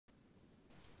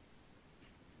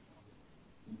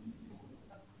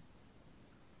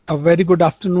A very good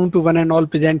afternoon to one and all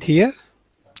present here.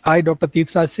 I, Dr.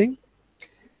 Teeraj Singh,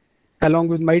 along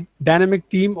with my dynamic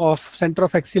team of Center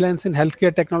of Excellence in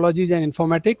Healthcare Technologies and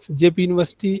Informatics, JP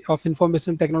University of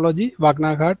Information Technology,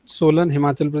 Wagnaghat, Solan,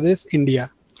 Himachal Pradesh, India,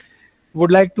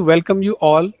 would like to welcome you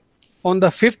all on the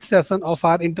 5th session of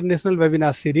our international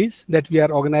webinar series that we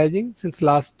are organizing since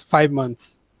last 5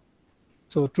 months.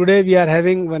 So today we are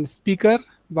having one speaker,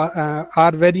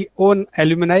 our very own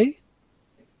alumni,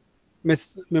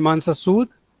 Ms. Mimamsa Sood.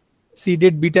 She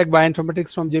did BTech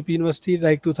Bioinformatics from JP University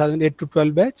like 2008 to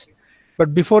 12 batch.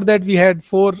 But before that, we had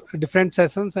 4 different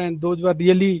sessions, and those were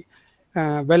really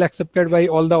well accepted by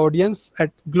all the audience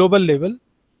at global level.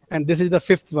 And this is the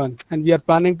 5th one. And we are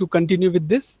planning to continue with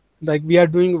this. Like we are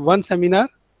doing 1 seminar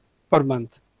per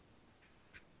month.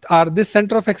 This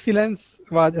Center of Excellence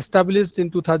was established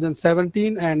in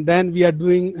 2017, and then we are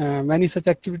doing many such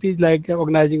activities like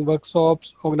organizing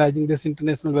workshops, organizing this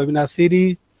international webinar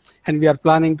series, and we are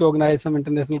planning to organize some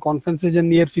international conferences in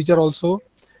near future also.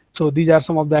 So these are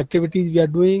some of the activities we are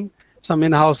doing. Some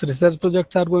in-house research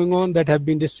projects are going on that have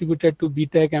been distributed to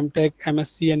BTech, MTech,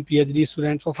 MSc, and PhD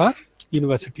students of our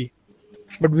university.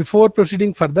 But before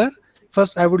proceeding further,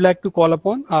 first I would like to call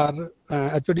upon our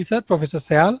HOD sir, Professor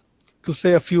Sehal, to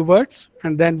say a few words,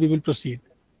 and then we will proceed.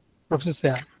 Professor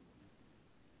Sehal.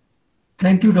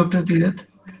 Thank you, Dr. Teeraj.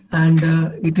 And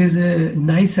it is a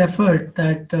nice effort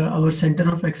that our Center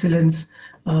of Excellence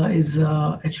is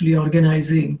actually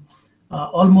organizing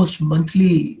almost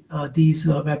monthly these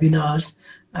webinars.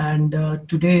 And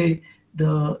today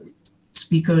the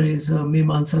speaker is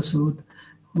Mimamsa Sood,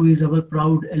 who is our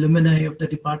proud alumni of the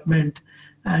department.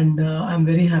 And I'm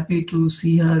very happy to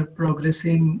see her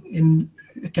progressing in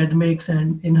academics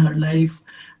and in her life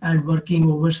and working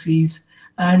overseas.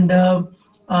 And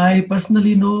I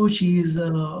personally know she is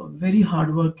very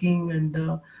hardworking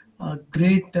and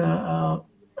great,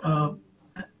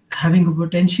 having a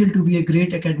potential to be a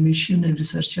great academician and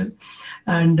researcher.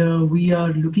 And we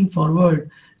are looking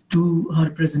forward to her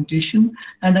presentation.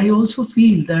 And I also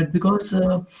feel that because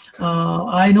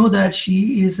I know that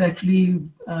she is actually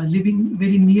living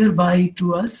very nearby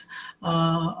to us.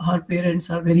 Her parents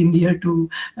are very near to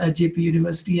JP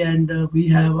University, and we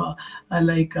have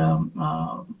like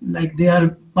they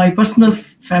are my personal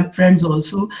friends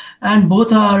also, and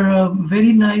both are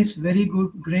very nice, very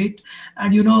good, great.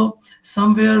 And you know,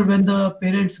 somewhere when the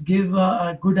parents give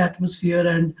a good atmosphere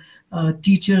and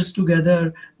teachers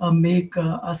together make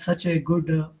such a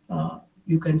good,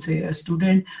 you can say, a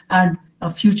student and a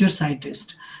future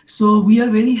scientist. So we are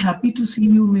very happy to see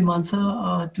you,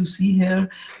 Mimamsa, to see here,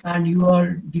 and you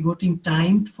are devoting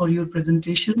time for your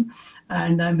presentation.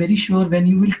 And I'm very sure when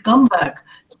you will come back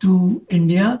to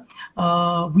India,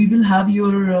 we will have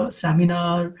your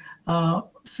seminar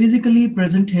physically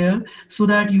present here so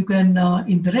that you can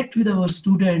interact with our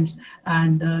students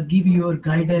and give your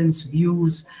guidance,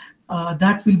 views.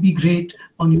 That will be great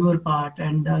on your part.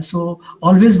 And so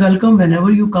always welcome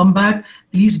whenever you come back.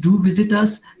 Please do visit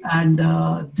us, and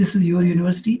this is your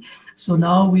university. So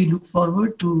now we look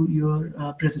forward to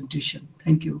your presentation.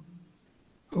 Thank you.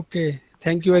 Okay,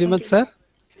 thank you very much, sir.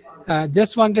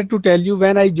 Just wanted to tell you,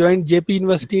 when I joined JP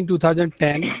University in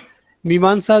 2010,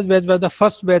 Mimamsa's batch was the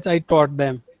first batch I taught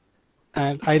them.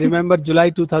 And I remember July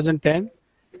 2010.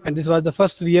 And this was the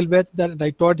first real batch that I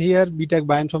taught here, BTech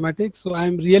Bioinformatics. So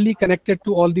I'm really connected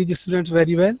to all these students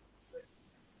very well.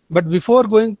 But before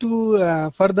going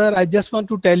to further, I just want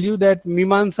to tell you that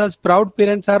Mimamsa's proud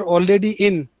parents are already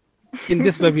in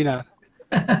this webinar.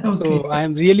 Okay. So I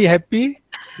am really happy.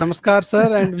 Namaskar,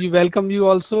 sir, and we welcome you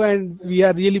also. And we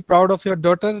are really proud of your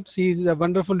daughter. She is a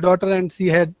wonderful daughter, and she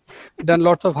had done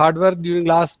lots of hard work during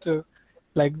last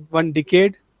like 1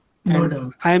 decade.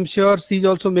 And I am sure she's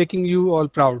also making you all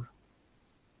proud.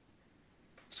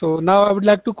 So now I would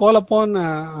like to call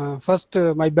upon first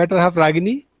my better half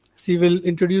Ragini. She will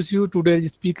introduce you to today's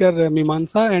speaker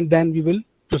Mimamsa, and then we will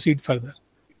proceed further.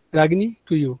 Ragini,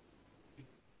 to you.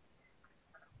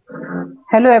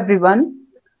 Hello everyone.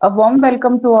 A warm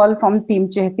welcome to all from Team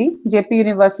CEHTI, JP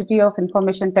University of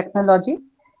Information Technology.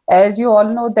 As you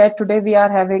all know that today we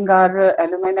are having our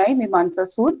alumni Mimamsa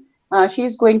Sood. She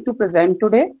is going to present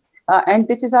today. And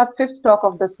this is our 5th talk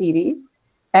of the series.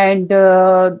 And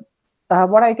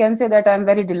what I can say that I'm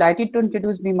very delighted to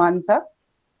introduce Mimamsa,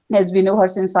 as we know her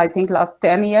since I think last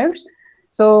 10 years.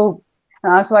 So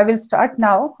I will start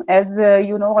now. As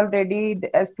you know already,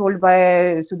 as told by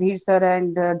Sudhir sir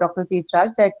and Dr.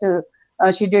 Teeraj,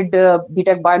 that she did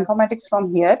BTech Bioinformatics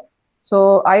from here.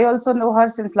 So I also know her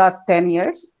since last 10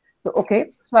 years. So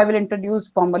okay, so I will introduce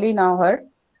formally now her.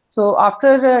 So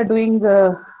after doing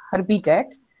her BTech,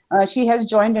 she has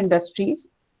joined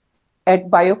industries at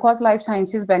Biocause Life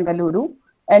Sciences, Bengaluru,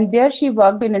 and there she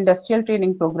worked in industrial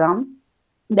training program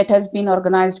that has been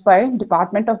organized by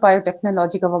Department of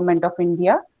Biotechnology, Government of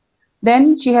India.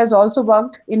 Then she has also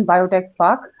worked in Biotech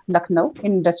Park, Lucknow,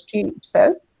 in industry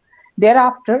itself.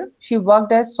 Thereafter, she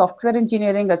worked as software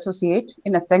engineering associate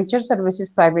in Accenture Services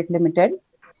Private Limited.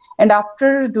 And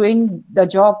after doing the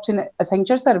jobs in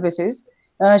Accenture Services,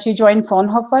 she joined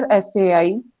Fraunhofer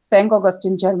SAI, St.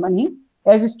 Augustine, Germany,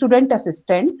 as a student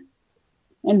assistant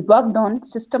and worked on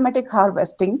systematic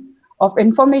harvesting of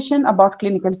information about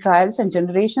clinical trials and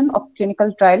generation of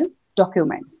clinical trial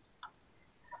documents.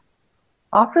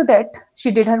 After that,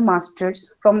 she did her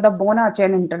master's from the Bonn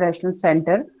Aachen International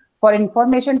Center for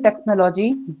Information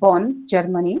Technology, Bonn,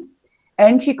 Germany,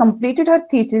 and she completed her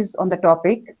thesis on the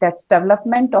topic, that's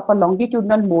development of a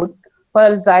longitudinal mode for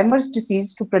Alzheimer's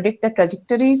disease to predict the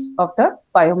trajectories of the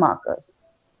biomarkers.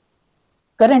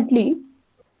 Currently,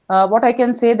 what I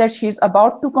can say that she's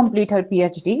about to complete her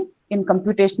PhD in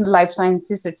computational life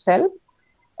sciences itself,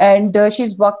 and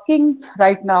she's working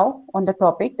right now on the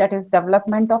topic, that is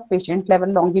development of patient-level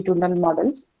longitudinal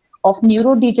models of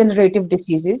neurodegenerative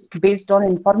diseases based on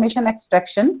information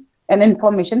extraction and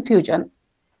information fusion.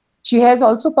 She has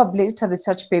also published her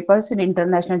research papers in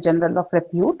International Journal of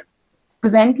Repute.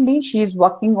 Presently, she is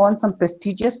working on some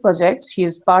prestigious projects. She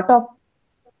is part of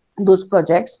those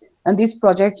projects, and these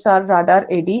projects are Radar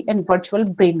AD and Virtual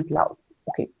Brain Cloud.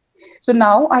 Okay, so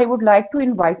now I would like to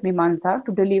invite Mimamsa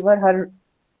to deliver her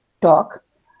talk.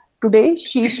 Today,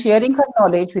 she is sharing her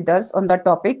knowledge with us on the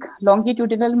topic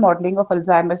longitudinal modeling of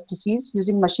Alzheimer's disease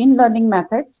using machine learning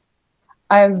methods.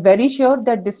 I am very sure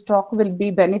that this talk will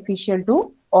be beneficial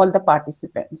to all the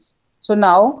participants. So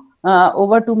now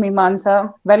over to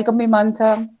Mimamsa. Welcome,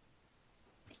 Mimamsa.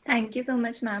 Thank you so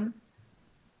much, ma'am.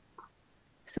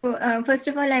 So first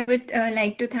of all, I would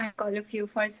like to thank all of you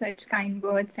for such kind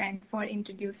words and for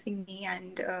introducing me.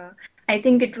 And I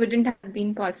think it wouldn't have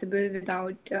been possible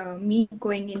without me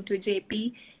going into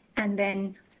JP and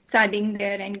then studying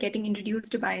there and getting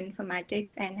introduced to bioinformatics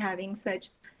and having such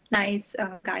nice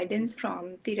guidance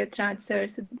from Tirath sir,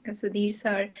 Sudhir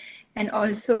sir, and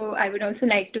also I would also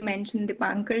like to mention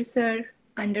Dipankar sir,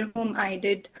 under whom I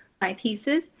did my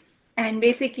thesis. And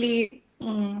basically,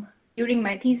 during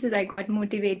my thesis, I got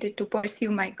motivated to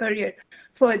pursue my career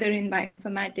further in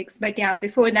bioinformatics. But yeah,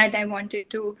 before that, I wanted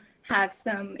to have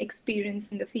some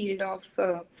experience in the field of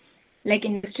like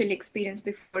industrial experience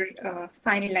before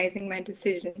finalizing my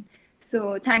decision.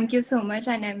 So thank you so much.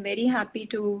 And I'm very happy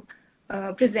to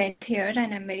present here.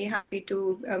 And I'm very happy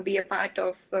to be a part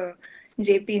of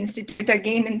JP Institute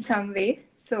again in some way.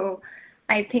 So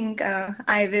I think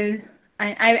I will,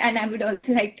 and I would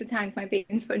also like to thank my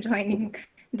parents for joining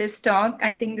this talk.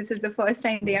 I think this is the first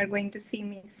time they are going to see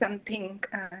me something,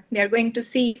 they are going to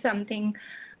see something,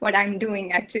 what I'm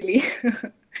doing actually.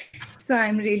 So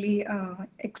I'm really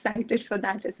excited for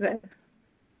that as well.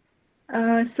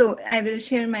 So I will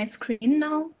share my screen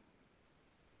now.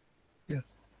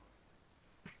 Yes.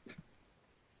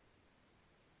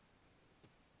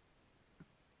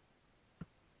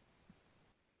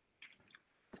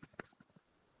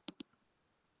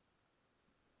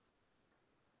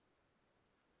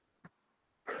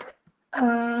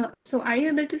 So are you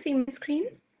able to see my screen?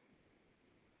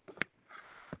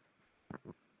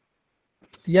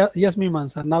 Yeah, yes,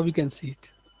 Mimamsa. Now we can see it.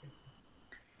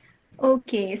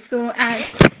 Okay, so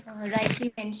as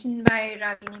rightly mentioned by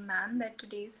Ragini ma'am, that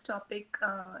today's topic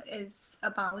is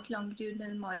about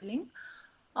longitudinal modeling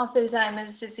of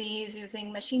Alzheimer's disease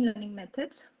using machine learning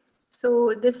methods.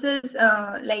 So this is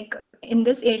like in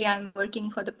this area I'm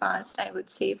working for the past, I would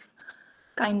say,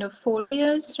 kind of 4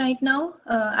 years right now.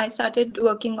 I started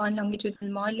working on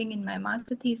longitudinal modeling in my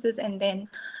master thesis, and then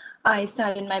I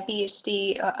started my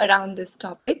PhD around this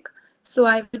topic. So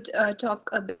I would talk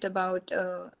a bit about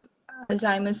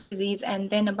Alzheimer's disease and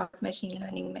then about machine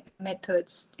learning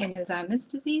methods in Alzheimer's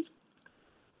disease.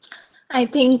 I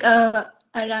think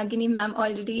Ragini ma'am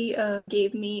already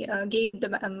gave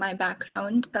my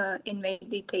background in very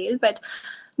detail, but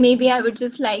maybe I would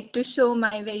just like to show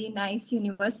my very nice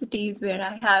universities where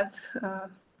I have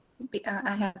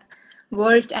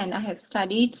worked and I have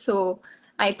studied. So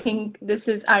I think this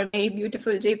is our very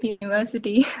beautiful JP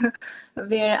University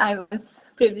where I was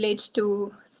privileged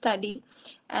to study.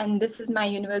 And this is my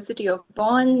University of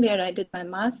Bonn where I did my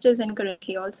master's and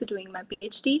currently also doing my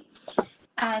PhD.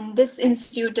 And this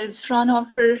institute is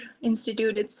Fraunhofer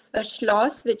Institute. It's a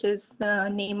Schloss, which is the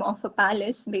name of a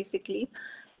palace, basically,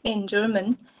 in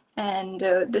German. And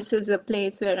this is a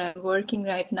place where I'm working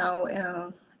right now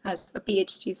as a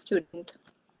PhD student.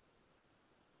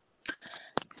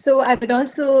 So I would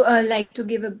also like to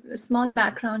give a small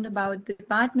background about the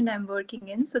department I'm working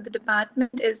in. So the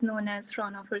department is known as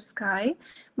Fraunhofer SKY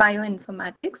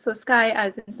Bioinformatics. So SKY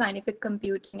as in scientific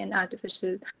computing and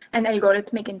artificial and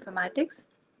algorithmic informatics.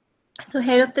 So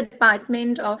head of the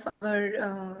department of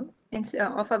our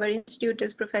institute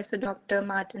is Professor Dr.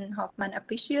 Martin Hoffman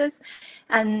Apicius,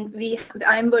 and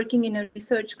I'm working in a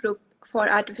research group for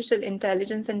artificial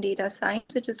intelligence and data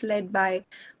science, which is led by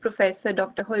Professor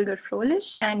Dr. Holger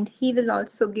Froelich, and he will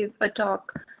also give a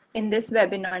talk in this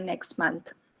webinar next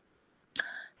month.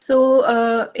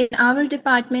 So in our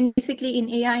department, basically in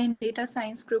AI and data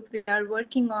science group, we are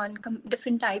working on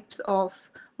different types of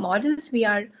models. We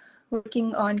are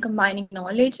working on combining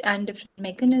knowledge and different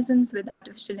mechanisms with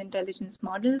artificial intelligence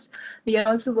models. We are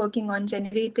also working on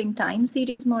generating time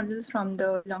series models from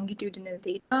the longitudinal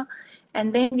data.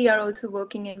 And then we are also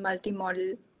working in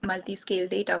multi-model, multi-scale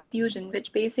data fusion,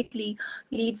 which basically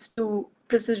leads to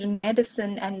precision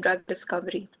medicine and drug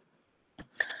discovery.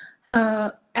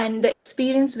 And the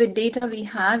experience with data we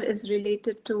have is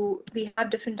related to, we have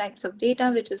different types of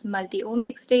data, which is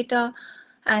multi-omics data,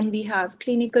 and we have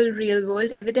clinical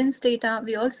real-world evidence data.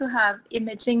 We also have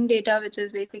imaging data, which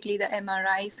is basically the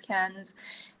MRI scans,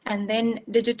 and then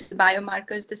digital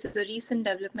biomarkers. This is a recent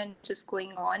development which is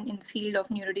going on in the field of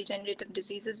neurodegenerative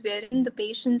diseases, wherein the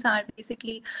patients are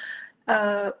basically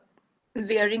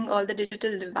wearing all the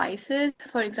digital devices,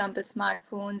 for example,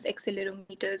 smartphones,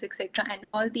 accelerometers, etc. And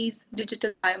all these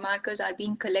digital biomarkers are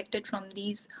being collected from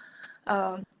these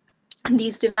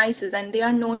devices, and they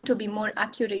are known to be more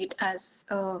accurate as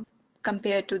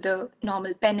compared to the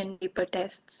normal pen and paper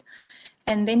tests.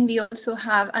 And then we also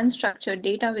have unstructured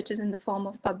data, which is in the form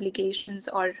of publications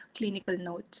or clinical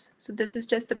notes. So this is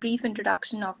just a brief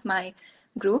introduction of my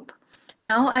group.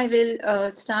 Now I will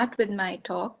start with my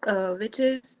talk, which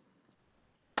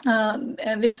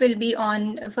will be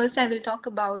on, first I will talk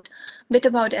about a bit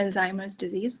about Alzheimer's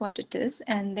disease, what it is,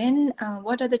 and then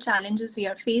what are the challenges we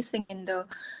are facing in the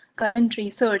current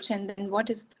research, and then what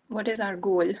is our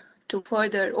goal to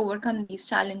further overcome these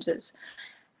challenges.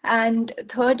 And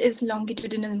third is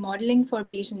longitudinal modeling for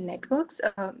Bayesian networks,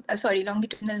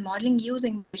 longitudinal modeling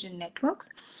using Bayesian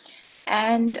networks,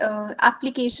 and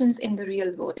applications in the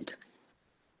real world.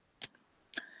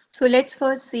 So let's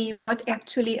first see what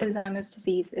actually Alzheimer's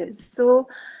disease is. So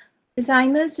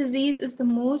Alzheimer's disease is the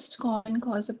most common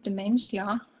cause of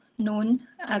dementia known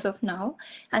as of now,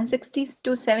 and 60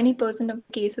 to 70% of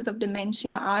cases of dementia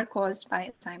are caused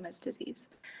by Alzheimer's disease.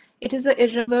 It is an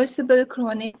irreversible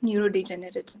chronic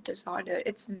neurodegenerative disorder.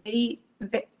 It's very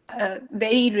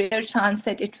rare chance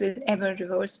that it will ever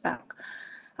reverse back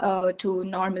to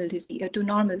normal disease, to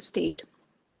normal state.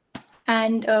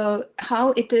 And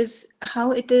how it is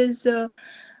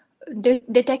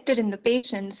detected in the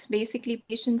patients. Basically,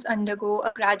 patients undergo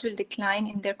a gradual decline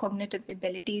in their cognitive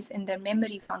abilities, in their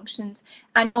memory functions,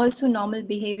 and also normal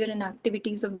behavior and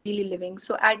activities of daily living.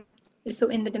 So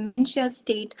in the dementia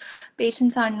state,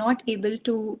 patients are not able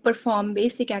to perform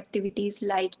basic activities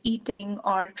like eating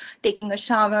or taking a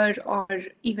shower, or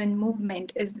even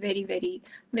movement is very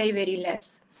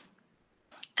less.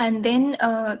 And then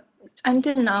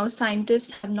until now,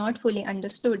 scientists have not fully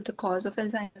understood the cause of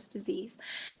Alzheimer's disease,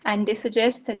 and they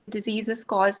suggest that disease is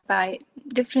caused by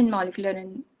different molecular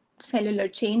and cellular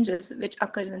changes which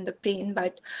occur in the brain,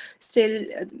 but still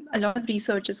a lot of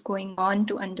research is going on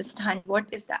to understand what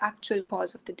is the actual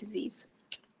cause of the disease.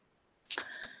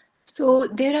 So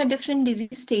there are different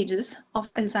disease stages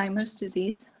of Alzheimer's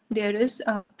disease. There is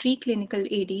preclinical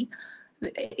AD.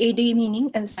 AD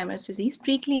meaning Alzheimer's disease.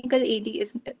 Preclinical AD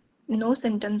is no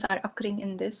symptoms are occurring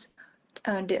in this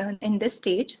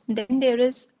stage. Then there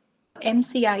is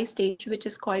MCI stage, which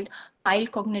is called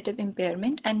mild cognitive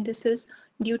impairment, and this is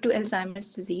due to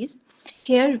Alzheimer's disease.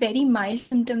 Here, very mild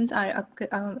symptoms are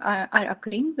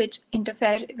occurring, which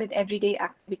interfere with everyday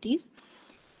activities.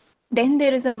 Then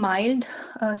there is a mild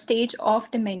stage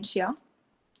of dementia,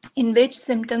 in which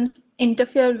symptoms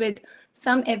interfere with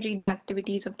some everyday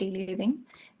activities of daily living.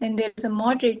 Then there is a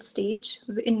moderate stage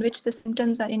in which the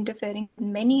symptoms are interfering with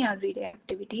many everyday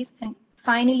activities. And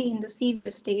finally, in the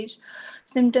severe stage,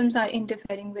 symptoms are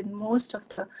interfering with most of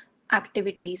the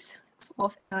activities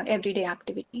of everyday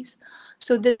activities.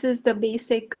 So this is the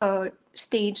basic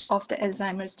stage of the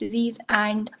Alzheimer's disease,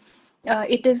 and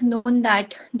it is known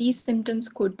that these symptoms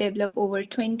could develop over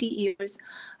 20 years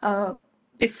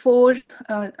before,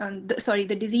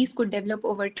 the disease could develop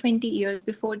over 20 years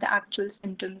before the actual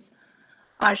symptoms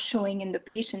are showing in the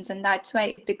patients, and that's why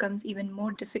it becomes even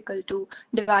more difficult to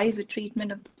devise a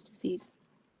treatment of this disease.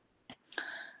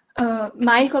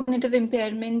 Mild cognitive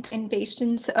impairment in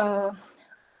patients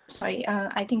sorry,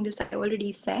 I think this I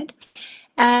already said.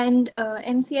 And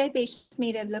MCI patients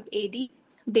may develop AD.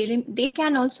 They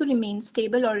can also remain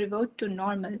stable or revert to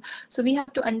normal. So we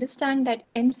have to understand that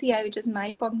MCI, which is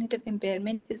mild cognitive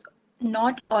impairment, is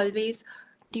not always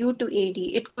due to AD.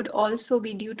 It could also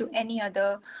be due to any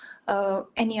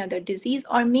other disease,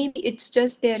 or maybe it's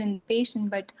just there in the patient,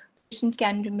 but patients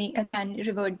can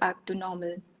revert back to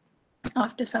normal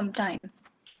after some time.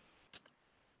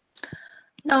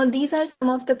 Now, these are some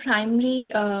of the primary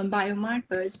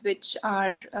biomarkers which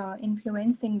are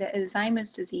influencing the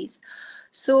Alzheimer's disease.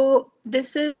 So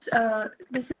this is the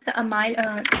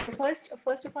amyloid. First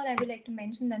of all, I would like to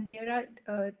mention that there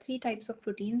are three types of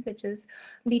proteins, which is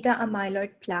beta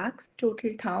amyloid plaques,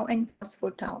 total tau, and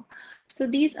phospho-tau. So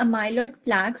these amyloid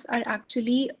plaques are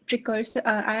actually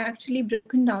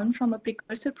broken down from a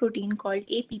precursor protein called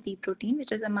APP protein,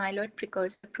 which is amyloid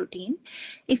precursor protein.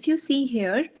 If you see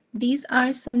here, these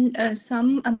are some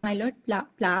amyloid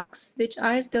plaques which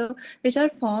are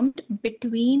formed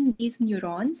between these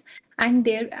neurons, and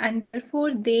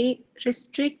therefore they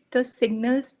restrict the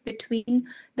signals between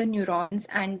the neurons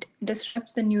and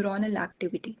disrupts the neuronal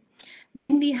activity.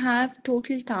 Then we have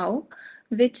total tau,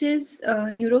 which is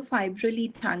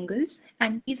neurofibrillary tangles,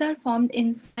 and these are formed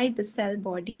inside the cell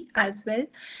body as well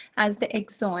as the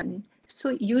axon. So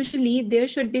usually there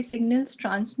should be signals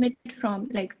transmitted from,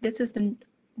 like, this is the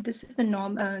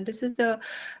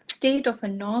state of a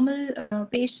normal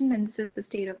patient, and this is the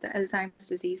state of the Alzheimer's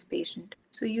disease patient.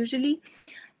 So usually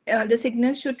the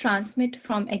signals should transmit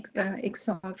from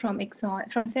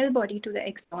cell body to the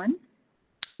axon.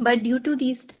 But due to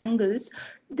these tangles,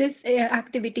 this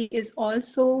activity is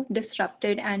also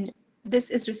disrupted, and this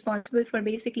is responsible for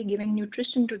basically giving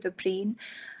nutrition to the brain.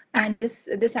 And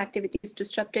this activity is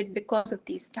disrupted because of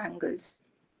these tangles.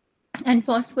 And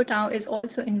phospho-tau is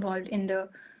also involved in the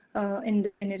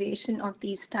generation of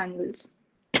these tangles.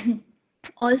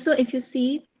 Also, if you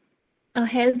see a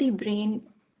healthy brain,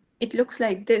 it looks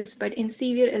like this, but in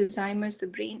severe Alzheimer's, the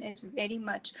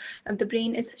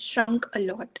brain is shrunk a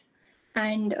lot.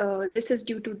 And this is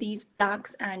due to these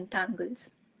plaques and tangles.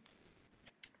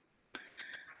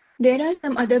 There are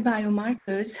some other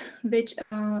biomarkers which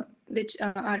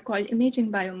are called imaging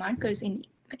biomarkers in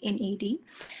AD.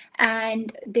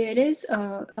 And there is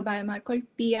a biomarker called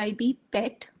PIB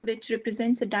PET, which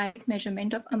represents a direct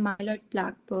measurement of amyloid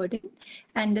plaque burden.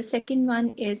 And the second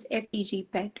one is FDG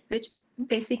PET, which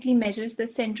basically measures the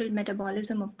central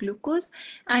metabolism of glucose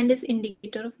and is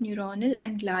indicator of neuronal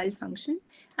and glial function.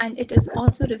 And it is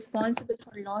also responsible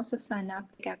for loss of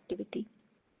synaptic activity.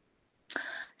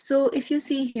 So if you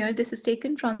see here, this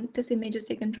image is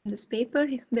taken from this paper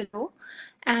below,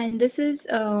 and this is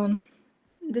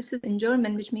in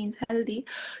German, which means healthy.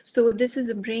 So this is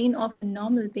a brain of a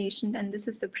normal patient, and this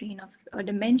is the brain of a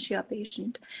dementia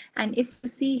patient. And if you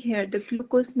see here, the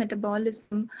glucose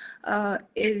metabolism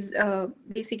is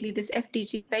basically this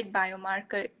FDG PET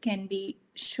biomarker can be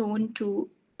shown to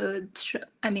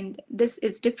this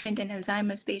is different in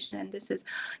Alzheimer's patient, and this is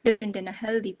different in a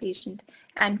healthy patient.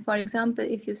 And for example,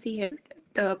 if you see here,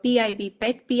 the PIB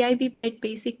PET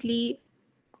basically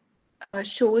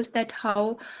shows that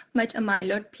how much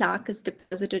amyloid plaque is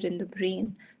deposited in the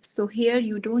brain. So here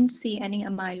you don't see any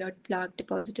amyloid plaque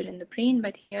deposited in the brain,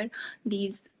 but here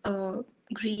these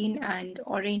green and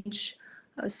orange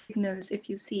signals, if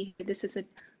you see, this is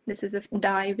a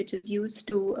dye which is used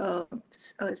to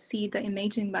see the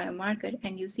imaging biomarker,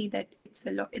 and you see that it's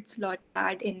a lot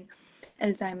bad in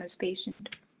Alzheimer's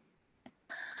patient.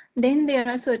 Then there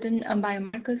are certain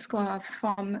biomarkers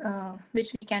from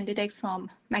which we can detect from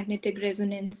magnetic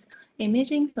resonance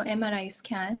imaging, so MRI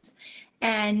scans,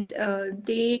 and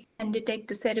they can detect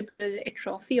the cerebral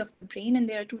atrophy of the brain. And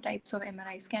there are two types of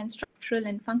MRI scans, structural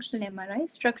and functional MRI.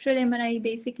 Structural MRI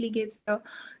basically gives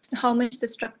how much the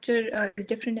structure is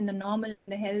different in the normal,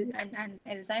 the health and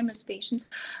Alzheimer's patients.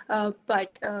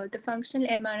 But the functional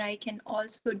MRI can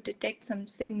also detect some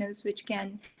signals which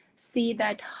can see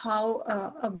that how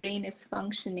a brain is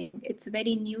functioning. It's a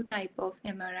very new type of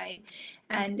MRI,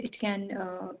 and it can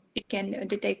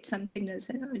detect some signals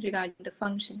regarding the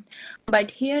function. But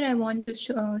here I want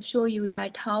to show you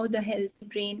that how the healthy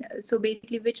brain, so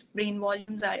basically which brain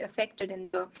volumes are affected in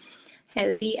the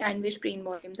healthy and which brain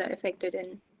volumes are affected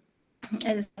in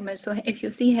Alzheimer's. So if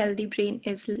you see, healthy brain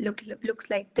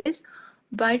looks like this,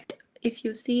 but if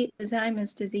you see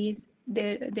Alzheimer's disease,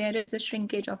 there is a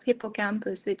shrinkage of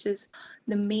hippocampus, which is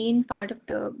the main part of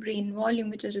the brain volume,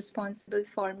 which is responsible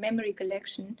for memory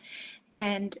collection.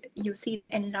 And you see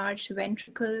enlarged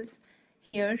ventricles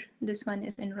here. This one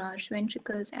is enlarged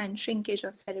ventricles and shrinkage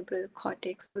of cerebral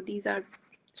cortex. So these are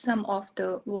some of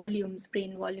the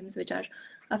brain volumes, which are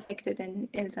affected in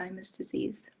Alzheimer's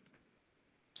disease.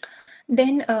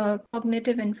 Then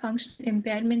cognitive and functional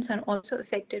impairments are also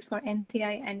affected for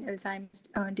MCI and Alzheimer's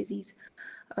disease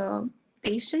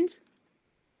patients.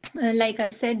 Like I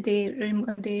said,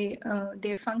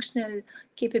 their functional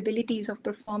capabilities of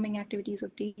performing activities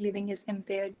of daily living is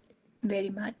impaired very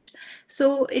much.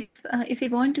 So if we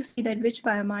want to see that which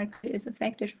biomarker is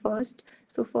affected first,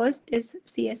 so first is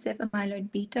CSF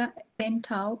amyloid beta, then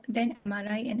tau, then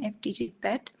MRI and FDG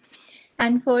PET,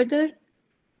 and further,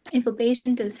 if a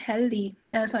patient is healthy,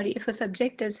 if a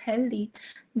subject is healthy,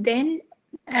 then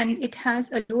and it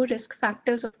has a low risk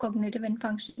factors of cognitive and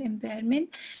functional impairment,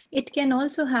 it can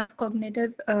also have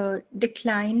cognitive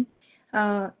decline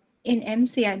in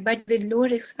MCI, but with low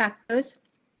risk factors,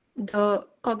 the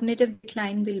cognitive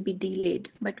decline will be delayed.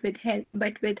 But with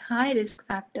high risk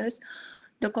factors,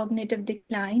 the cognitive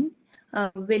decline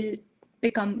will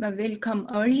come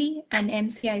early, and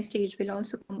MCI stage will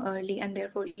also come early, and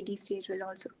therefore AD stage will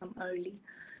also come early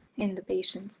in the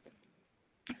patients.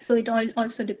 So it all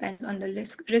also depends on the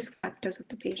risk factors of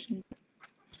the patient.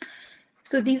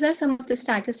 So these are some of the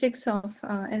statistics of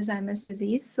Alzheimer's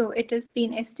disease. So it has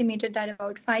been estimated that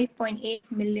about 5.8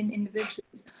 million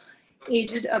individuals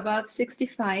aged above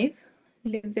 65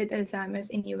 live with Alzheimer's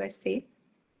in USA.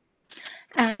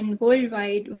 And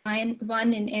worldwide,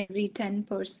 one in every 10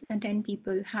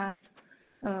 people have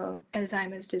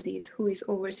Alzheimer's disease who is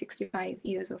over 65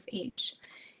 years of age.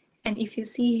 And if you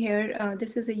see here,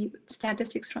 this is a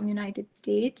statistics from United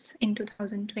States in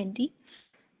 2020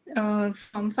 from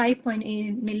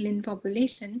 5.8 million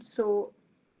population. So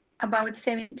about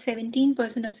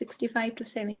 17% of 65 to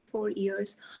 74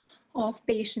 years of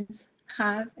patients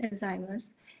have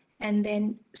Alzheimer's, and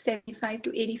then 75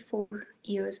 to 84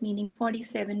 years, meaning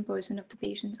 47% of the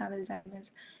patients have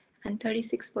Alzheimer's, and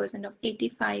 36% of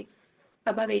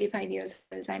above 85 years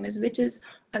have Alzheimer's, which is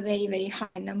a very, very high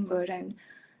number. And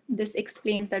this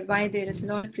explains that why there is a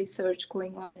lot of research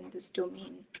going on in this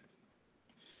domain.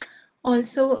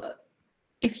 Also,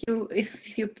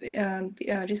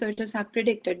 researchers have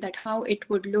predicted that how it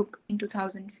would look in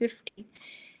 2050,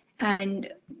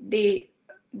 and they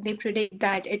predict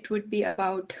that it would be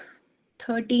about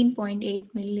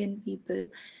 13.8 million people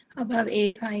above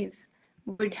 85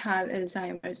 would have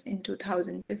Alzheimer's in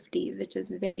 2050, which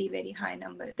is a very, very high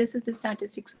number. This is the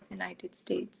statistics of the United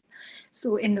States.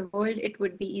 So in the world, it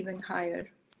would be even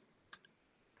higher.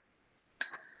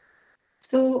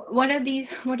 So what are the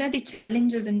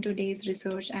challenges in today's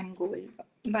research and goal?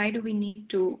 Why do we need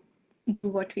to do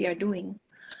what we are doing?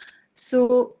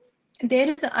 So there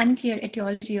is an unclear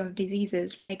etiology of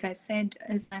diseases. Like I said,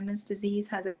 Alzheimer's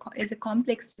disease is a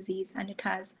complex disease, and it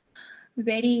has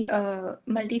very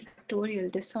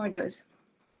multifactorial disorders.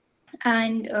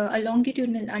 And a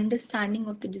longitudinal understanding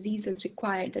of the disease is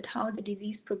required, that how the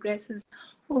disease progresses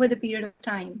over the period of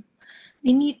time.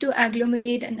 We need to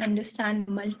agglomerate and understand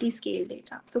multi-scale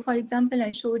data. So for example,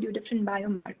 I showed you different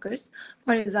biomarkers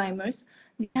for Alzheimer's.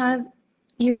 We have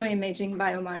neuroimaging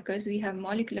biomarkers, we have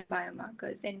molecular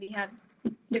biomarkers, then we have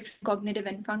different cognitive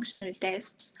and functional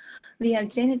tests. We have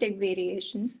genetic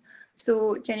variations.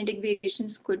 So genetic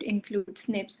variations could include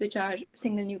SNPs, which are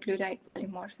single nucleotide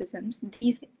polymorphisms.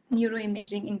 These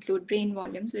neuroimaging include brain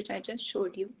volumes, which I just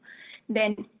showed you.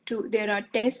 Then there are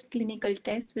clinical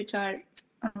tests, which are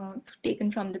taken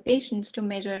from the patients to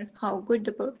measure how good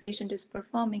the patient is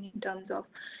performing in terms of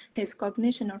his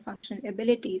cognition or functional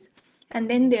abilities. And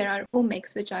then there are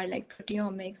omics, which are like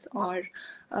proteomics or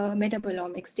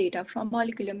metabolomics data from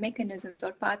molecular mechanisms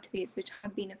or pathways which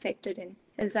have been affected in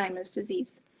Alzheimer's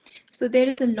disease. So there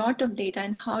is a lot of data,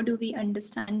 and how do we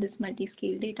understand this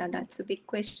multi-scale data? That's a big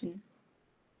question.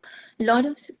 A lot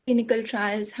of clinical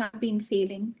trials have been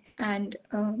failing and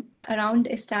around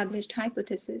established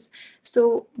hypothesis.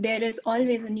 So there is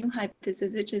always a new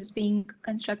hypothesis which is being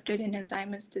constructed in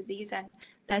Alzheimer's disease, and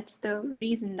that's the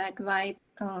reason that why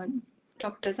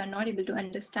doctors are not able to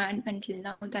understand until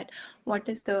now that what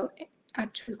is the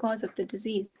actual cause of the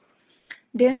disease.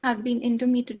 There have been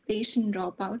intermittent patient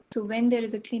dropout. So when there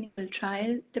is a clinical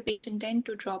trial, the patient tend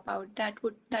to drop out. That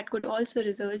could also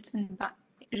result in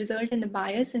the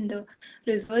bias in the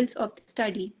results of the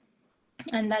study,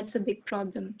 and that's a big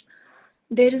problem.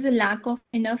 There is a lack of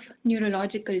enough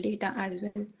neurological data as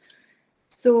well.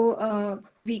 So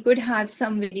we could have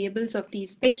some variables of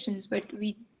these patients, but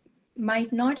we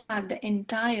might not have the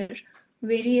entire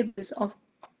variables of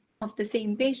the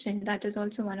same patient. That is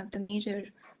also one of the major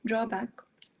drawback.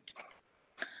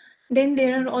 Then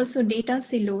there are also data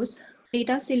silos.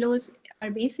 Data silos are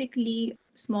basically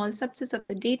small subsets of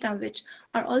the data which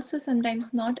are also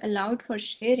sometimes not allowed for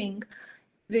sharing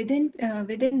within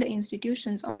the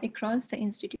institutions or across the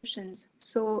institutions.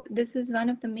 So this is one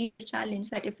of the major challenges,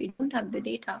 that if we don't have the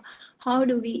data, how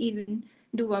do we even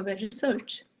do our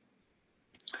research?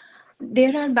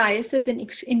 There are biases in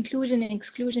inclusion and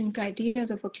exclusion criteria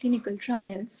of a clinical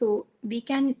trial. So we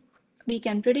can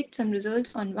predict some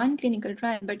results on one clinical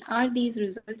trial, but are these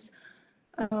results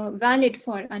valid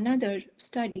for another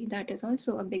study? That is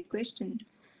also a big question.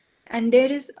 And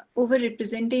there is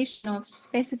overrepresentation of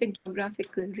specific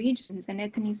geographical regions and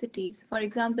ethnicities. For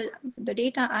example, the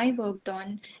data I worked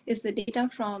on is the data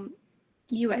from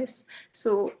US.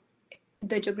 So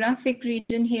the geographic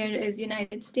region here is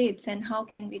United States, and how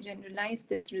can we generalize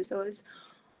these results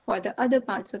for the other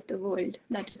parts of the world?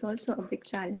 That is also a big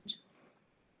challenge.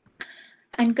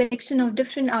 And collection of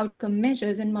different outcome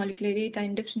measures and molecular data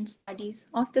in different studies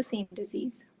of the same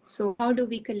disease. So how do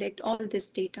we collect all this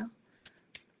data?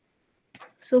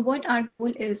 So what our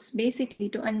goal is basically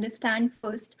to understand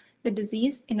first the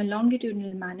disease in a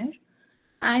longitudinal manner,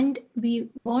 and we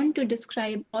want to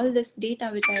describe all this data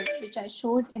which I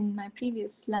showed in my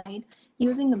previous slide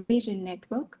using a Bayesian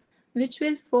network, which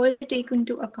will further take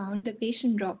into account the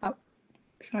patient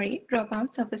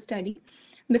dropouts of a study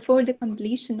before the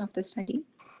completion of the study.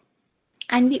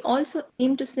 And we also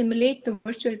aim to simulate the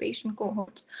virtual patient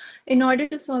cohorts in order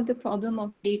to solve the problem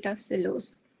of data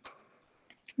silos.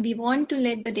 We want to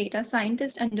let the data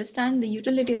scientists understand the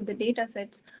utility of the data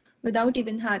sets without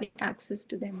even having access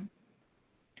to them.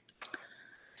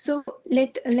 So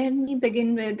let me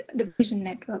begin with the Bayesian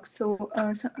network. So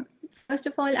first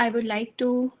of all, I would like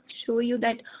to show you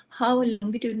that how a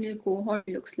longitudinal cohort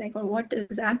looks like, or what is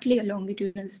exactly a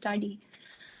longitudinal study.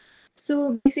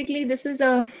 So basically, this is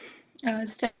a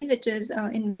study which is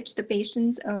in which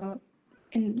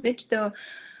the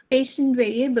patient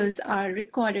variables are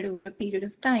recorded over a period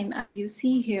of time. As you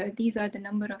see here, these are the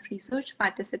number of research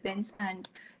participants, and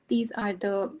these are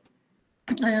the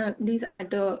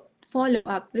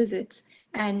follow-up visits.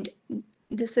 And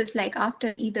this is like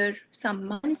after either some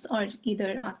months or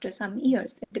either after some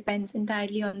years. It depends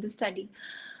entirely on the study.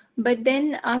 But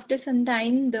then after some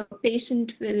time, the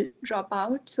patient will drop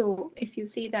out. So if you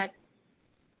see that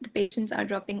the patients are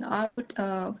dropping out,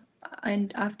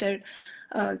 and after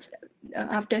a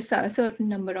certain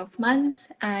number of months,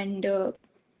 and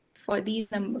for these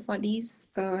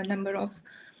number of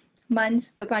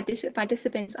months, the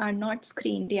participants are not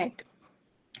screened yet.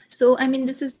 So, I mean,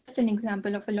 this is just an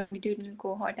example of a longitudinal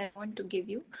cohort I want to give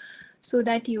you so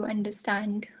that you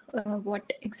understand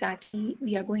what exactly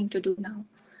we are going to do now.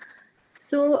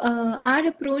 So our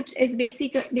approach is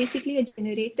basically a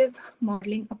generative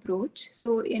modeling approach.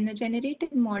 So in a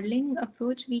generative modeling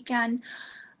approach, we can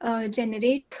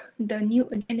generate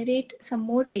some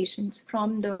more patients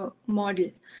from the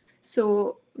model.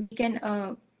 So we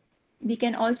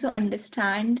can also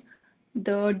understand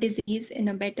the disease in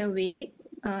a better way.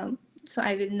 So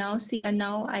I will now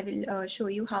show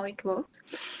you how it works.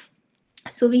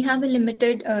 So we have a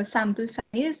limited sample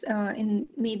size in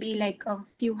maybe like a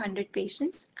few hundred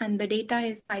patients, and the data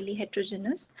is highly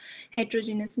heterogeneous.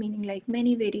 Heterogeneous meaning like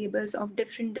many variables of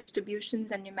different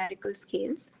distributions and numerical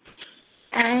scales.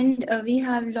 And we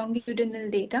have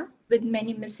longitudinal data with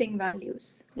many missing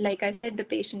values. Like I said, the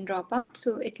patient dropout,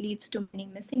 so it leads to many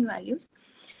missing values.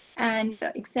 And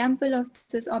example of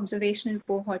this is observational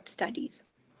cohort studies.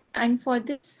 And for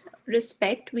this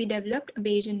respect, we developed a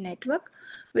Bayesian network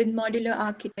with modular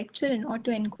architecture and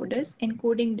autoencoders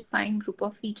encoding defined group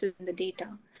of features in the data.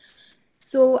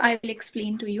 So I will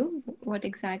explain to you what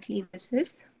exactly this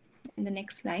is in the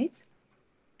next slides.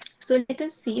 So let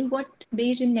us see what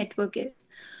Bayesian network is.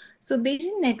 So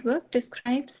Bayesian network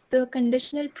describes the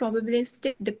conditional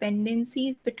probabilistic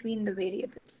dependencies between the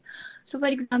variables. So for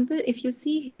example, if you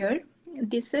see here,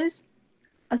 this is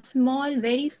a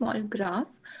very small graph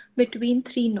between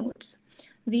three nodes.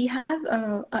 We have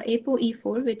a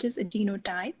ApoE4, which is a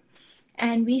genotype,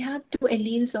 and we have two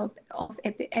alleles of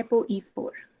ApoE4.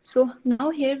 So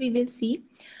now here we will see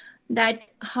that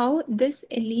how this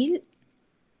allele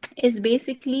is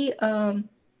basically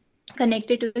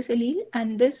connected to this allele,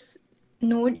 and this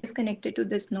node is connected to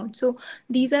this node. So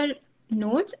these are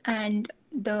nodes, and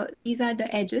these are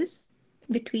the edges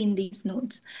between these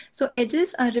nodes. So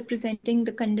edges are representing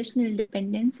the conditional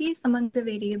dependencies among the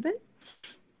variable,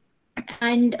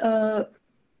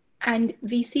 and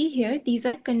we see here these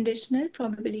are conditional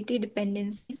probability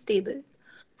dependencies table.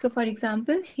 So for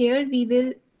example, here we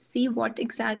will see what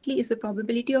exactly is the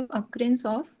probability of occurrence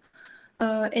of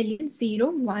allele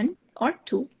 0, 1 or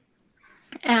 2.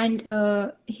 And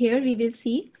here we will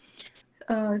see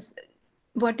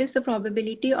what is the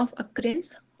probability of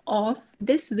occurrence of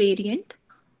this variant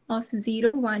of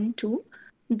 0, 1, 2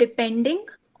 depending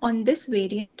on this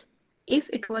variant. If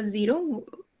it was 0,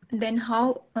 then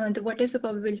what is the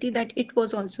probability that it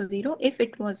was also 0? If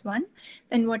it was 1,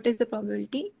 then what is the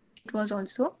probability it was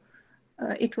also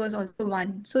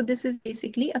 1? So this is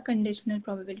basically a conditional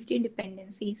probability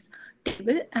dependencies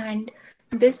table, and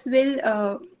this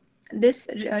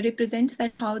represents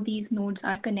that how these nodes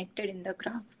are connected in the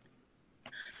graph.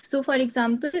 So for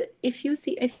example, if you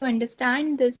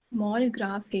understand this small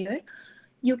graph here,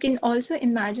 you can also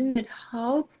imagine that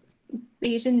how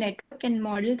Bayesian network can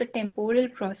model the temporal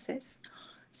process.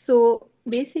 So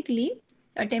basically,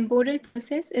 a temporal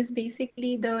process is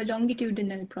basically the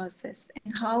longitudinal process,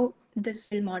 and how this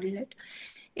will model it.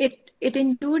 It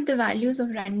includes the values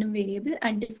of random variable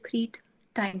at discrete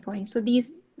time points. So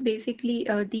these basically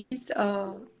these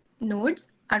nodes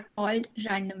are called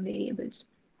random variables.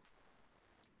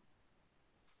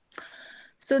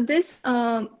 So this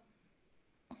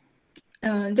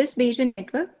this Bayesian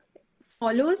network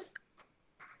follows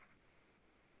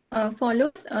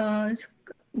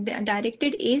the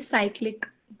directed acyclic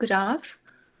graph,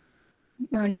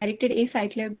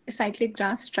 cyclic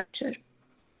graph structure.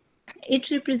 It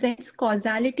represents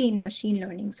causality in machine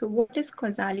learning. So what is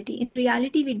causality? In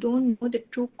reality, we don't know the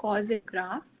true causal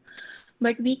graph,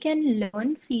 but we can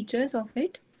learn features of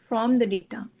it from the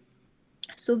data.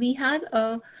 So we have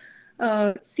a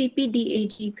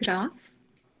CPDAG graph.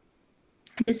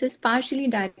 This is partially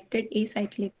directed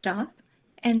acyclic graph.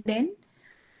 And then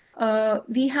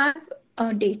we have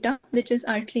data, which is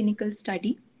our clinical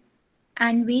study.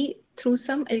 And through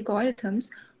some algorithms,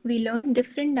 we learn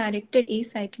different directed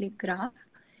acyclic graph.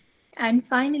 And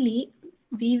finally,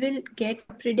 we will get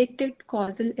a predicted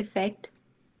causal effect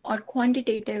or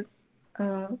quantitative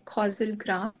causal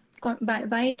graph.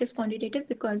 Why it is quantitative?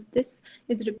 Because this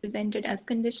is represented as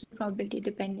conditional probability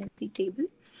dependency table.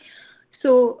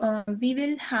 So we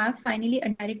will have finally a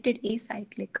directed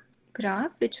acyclic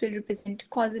graph, which will represent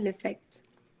causal effects.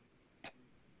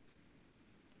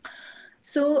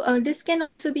 So this can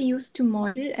also be used to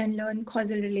model and learn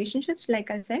causal relationships,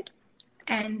 like I said.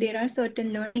 And there are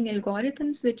certain learning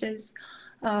algorithms which is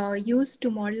used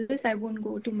to model this. I won't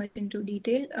go too much into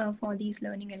detail for these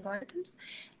learning algorithms.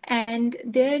 And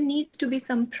there needs to be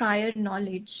some prior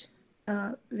knowledge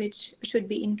which should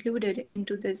be included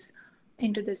into this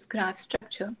graph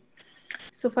structure.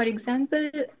 So for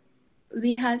example,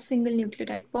 we have single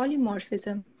nucleotide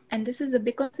polymorphism, and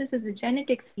because this is a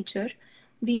genetic feature,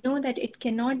 we know that it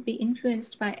cannot be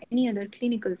influenced by any other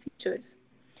clinical features.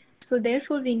 So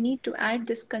therefore, we need to add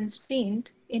this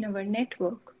constraint in our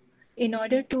network in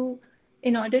order for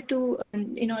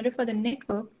the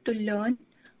network to learn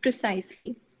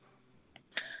precisely.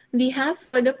 We have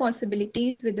further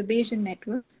possibilities with the Bayesian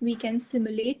networks. We can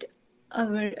simulate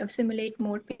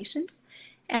more patients,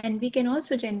 and we can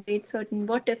also generate certain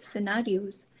what-if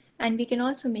scenarios, and we can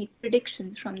also make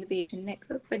predictions from the Bayesian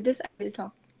network. But this I will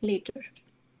talk later.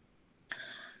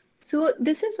 So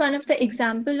this is one of the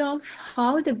example of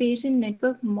how the Bayesian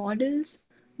network models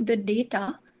the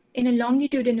data in a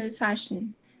longitudinal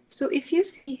fashion. So if you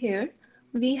see here,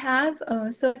 we have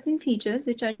certain features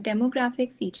which are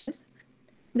demographic features.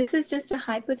 This is just a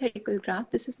hypothetical graph.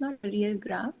 This is not a real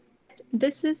graph.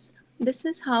 This is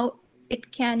how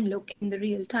it can look in the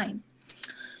real time.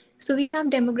 So we have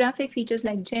demographic features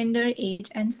like gender, age,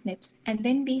 and SNPs. And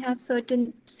then we have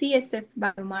certain CSF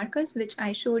biomarkers, which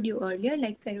I showed you earlier,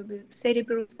 like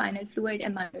cerebrospinal fluid,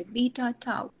 amyloid beta,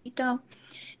 tau beta.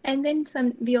 And then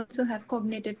we also have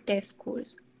cognitive test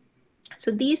scores.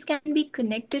 So these can be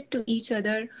connected to each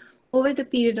other over the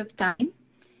period of time.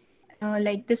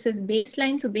 Like this is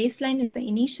baseline. So baseline is the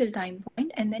initial time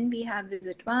point, and then we have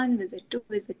visit 1, visit 2,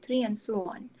 visit 3, and so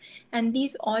on. And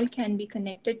these all can be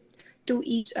connected to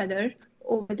each other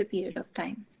over the period of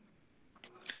time.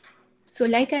 So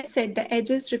like I said, the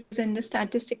edges represent the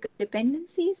statistical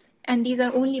dependencies, and these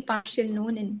are only partial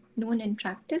known in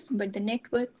practice, but the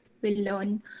network will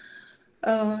learn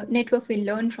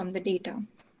from the data.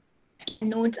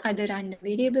 Nodes are the random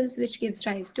variables, which gives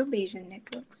rise to Bayesian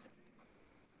networks.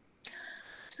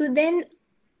 So then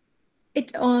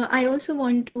I also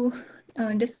want to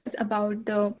discuss about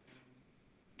the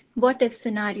what-if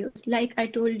scenarios. Like I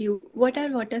told you, what are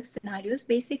what-if scenarios?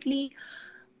 Basically,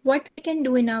 what we can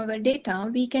do in our data,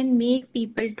 we can make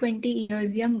people 20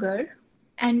 years younger,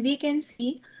 and we can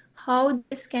see how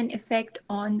this can affect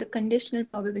on the conditional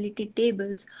probability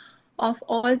tables of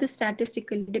all the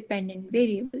statistically dependent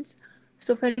variables.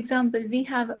 So for example, we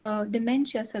have a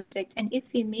dementia subject, and if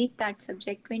we make that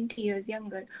subject 20 years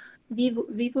younger,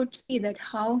 we would see that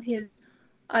how his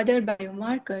other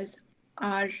biomarkers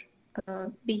are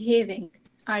behaving.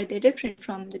 Are they different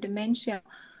from the dementia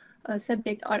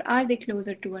subject, or are they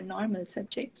closer to a normal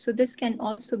subject? So this can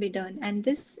also be done, and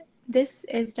this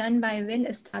is done by a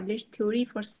well-established theory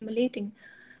for simulating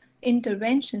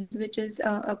interventions, which is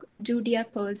a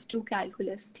Julia-Pearl's two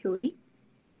calculus theory,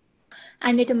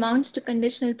 and it amounts to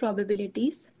conditional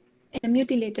probabilities in a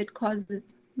mutilated causal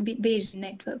Bayesian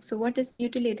network. So what is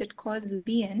mutilated causal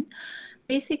BN?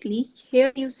 Basically,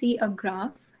 here you see a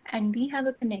graph, and we have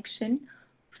a connection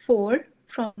 4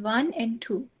 from 1 and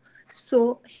 2.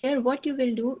 So here what you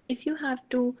will do, if you have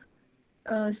to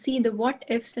see the what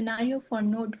if scenario for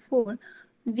node 4,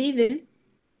 we will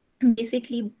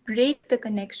basically break the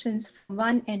connections from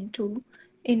 1 and 2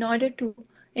 in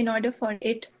order for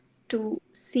it to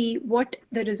see what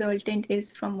the resultant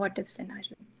is from what if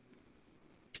scenario.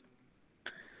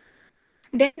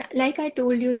 Then, like I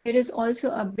told you, there is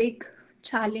also a big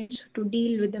challenge to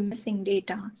deal with the missing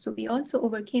data. So we also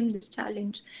overcame this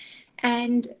challenge,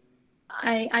 and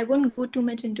I won't go too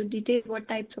much into detail what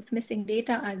types of missing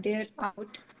data are there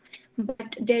out,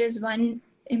 but there is one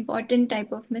important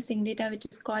type of missing data which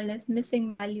is called as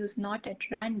missing values not at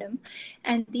random,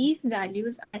 and these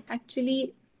values are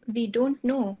actually, we don't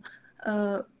know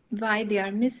why they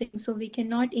are missing, so we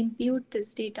cannot impute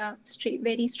this data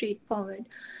very straightforward.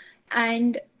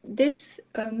 And this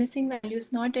missing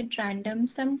values not at random,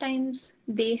 sometimes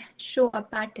they show a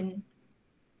pattern,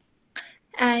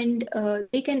 and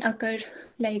they can occur,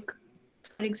 like,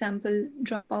 for example,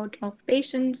 dropout of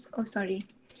patients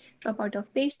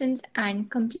and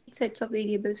complete sets of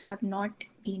variables have not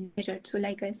been measured. So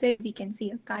like I said, we can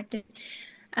see a pattern,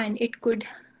 and it could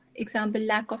example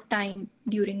lack of time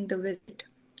during the visit.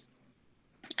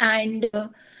 And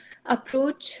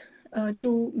approach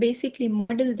to basically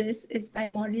model this is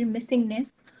by model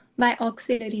missingness by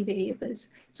auxiliary variables.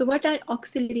 So what are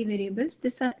auxiliary variables?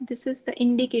 This is the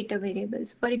indicator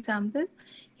variables. For example,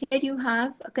 here you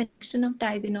have a connection of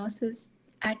diagnosis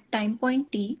at time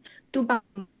point t to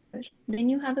biomarker. Then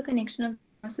you have a connection of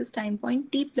diagnosis time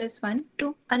point t plus 1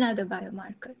 to another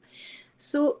biomarker.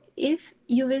 So if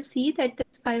you will see that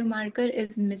this biomarker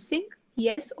is missing,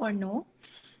 yes or no,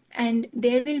 and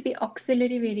there will be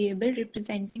auxiliary variable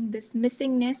representing this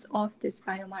missingness of this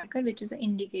biomarker, which is an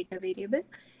indicator variable.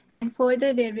 And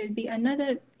further, there will be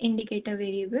another indicator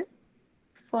variable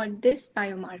for this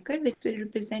biomarker, which will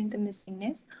represent the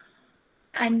missingness.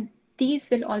 And these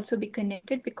will also be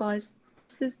connected because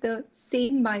this is the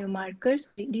same biomarker.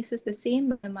 This is the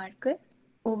same biomarker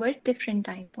over different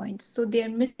time points. So their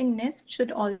missingness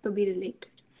should also be related.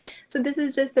 So this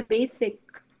is just the basic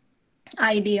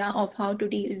idea of how to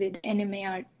deal with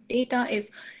NMAR data. If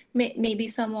maybe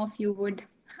some of you would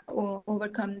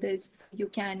overcome this, you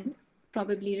can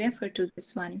probably refer to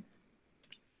this one.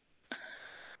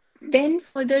 Then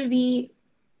further, we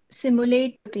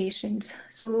simulate the patients.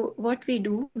 So what we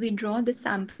do, we draw the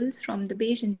samples from the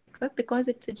Bayesian network because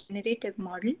it's a generative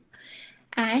model,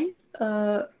 and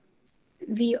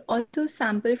we also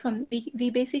sample from, we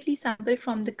basically sample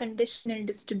from the conditional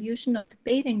distribution of the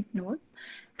parent node,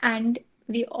 and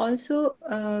we also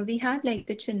we have like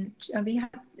the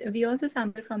we also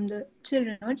sample from the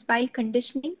children nodes while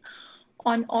conditioning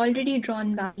on already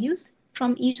drawn values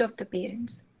from each of the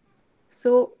parents.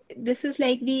 So this is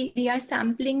like we are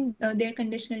sampling their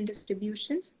conditional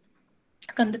distributions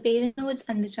from the parent nodes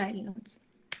and the child nodes.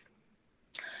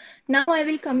 Now I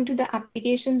will come to the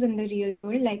applications in the real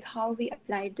world, like how we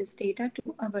applied this data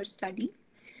to our study.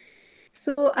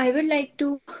 So I would like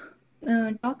to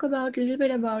talk about a little bit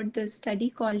about the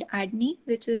study called ADNI,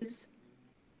 which is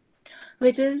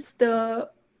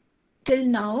the till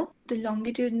now the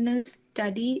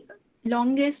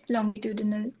longest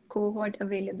longitudinal cohort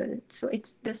available. So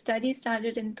the study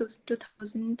started in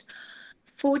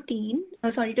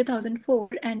 2004,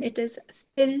 and it is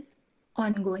still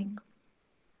ongoing.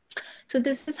 So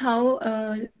this is how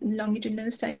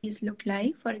longitudinal studies look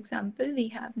like. For example, we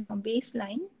have now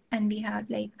baseline, and we have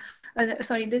like,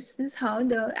 this is how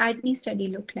the ADNI study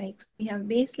look like. So we have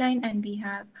baseline, and we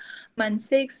have month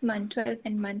 6, month 12,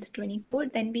 and month 24.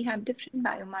 Then we have different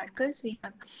biomarkers. We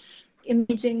have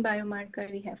imaging biomarker,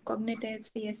 we have cognitive,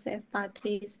 CSF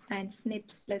pathways, and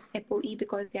SNPs plus ApoE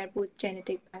because they are both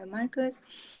genetic biomarkers.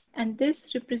 And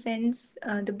this represents,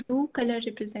 the blue color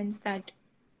represents that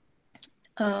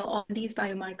all these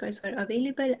biomarkers were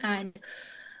available, and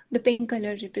the pink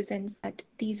color represents that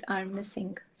these are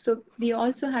missing. So we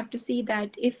also have to see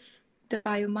that if the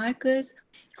biomarkers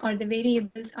or the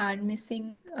variables are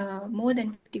missing more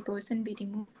than 50%, we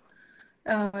remove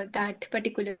that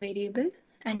particular variable,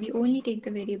 and we only take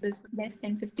the variables with less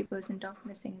than 50% of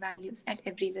missing values at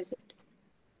every visit.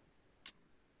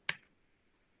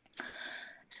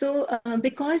 So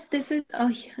because this is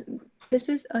this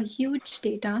is a huge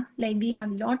data. Like we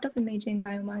have a lot of imaging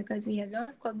biomarkers, we have a lot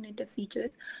of cognitive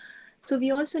features. So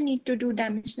we also need to do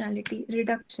dimensionality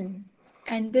reduction.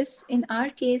 And this, in our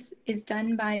case, is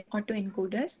done by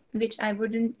autoencoders, which I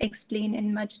wouldn't explain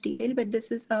in much detail, but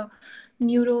this is a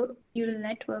neural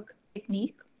network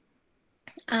technique.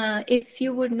 If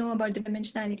you would know about the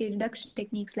dimensionality reduction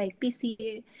techniques like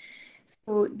PCA,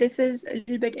 so this is a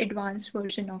little bit advanced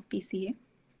version of PCA.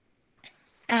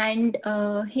 And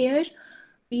here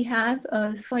we have,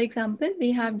 for example,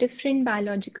 we have different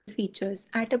biological features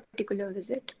at a particular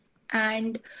visit.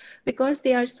 And because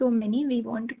there are so many, we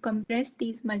want to compress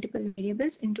these multiple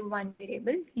variables into one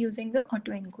variable using the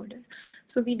autoencoder.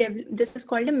 So this is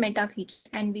called a meta feature,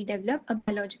 and we develop a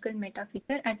biological meta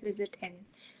feature at visit n.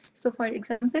 So for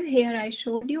example, here I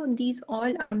showed you these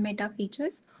all are meta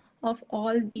features of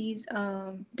all these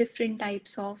different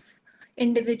types of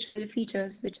individual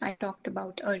features which I talked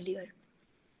about earlier.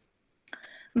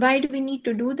 Why do we need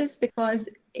to do this? Because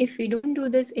if we don't do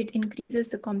this, it increases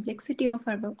the complexity of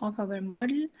our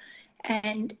model,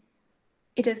 and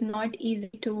it is not easy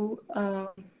to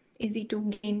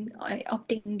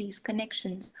obtain these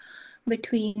connections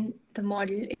between the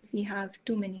model if we have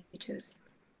too many features.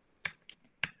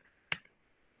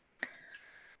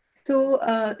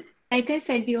 So like I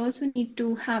said, we also need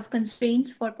to have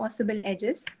constraints for possible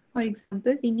edges. For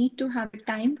example, we need to have a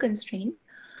time constraint,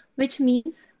 which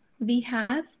means we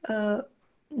have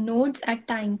nodes at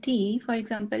time t, for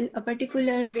example, a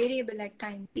particular variable at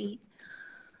time t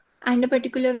and a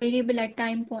particular variable at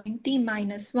time point t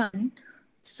minus 1.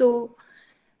 So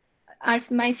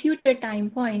my future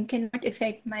time point cannot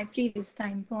affect my previous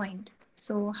time point.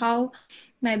 So how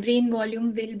my brain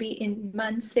volume will be in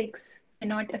month 6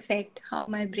 cannot affect how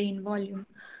my brain volume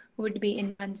would be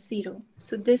in month 0.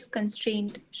 So this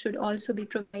constraint should also be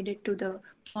provided to the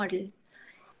model.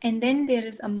 And then there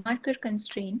is a marker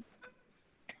constraint.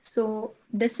 So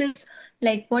this is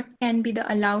like what can be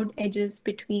the allowed edges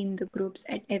between the groups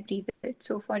at every visit.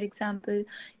 So for example,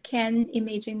 can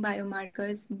imaging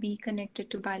biomarkers be connected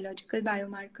to biological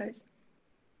biomarkers?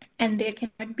 And there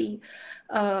cannot be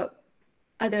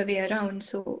other way around.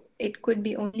 So it could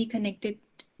be only connected,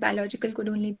 biological could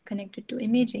only be connected to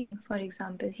imaging, for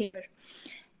example, here.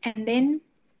 And then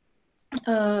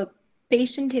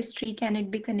patient history, can it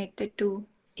be connected to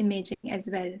imaging as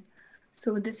well?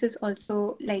 So this is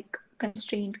also like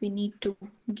constraint we need to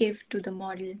give to the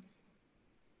model.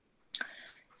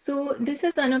 So this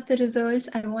is one of the results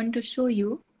I want to show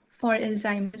you for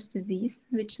Alzheimer's disease,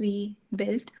 which we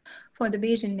built for the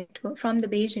Bayesian network, from the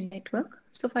Bayesian network.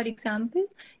 So for example,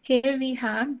 here we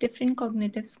have different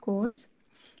cognitive scores,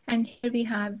 and here we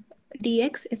have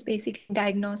DX is basically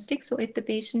diagnostic. So if the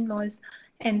patient was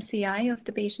MCI, if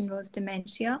the patient was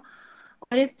dementia,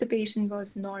 or if the patient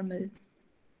was normal.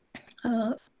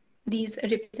 These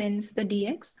represents the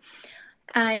DX.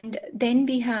 And then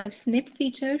we have SNP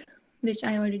feature, which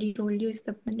I already told you is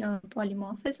the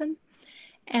polymorphism.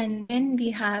 And then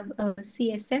we have a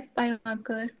CSF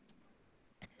biomarker.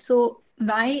 So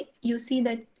why you see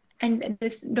that, and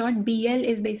this .bl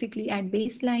is basically at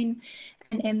baseline,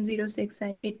 and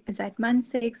M06 is at month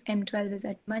 6, M12 is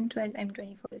at month 12,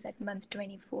 M24 is at month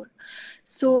 24.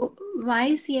 So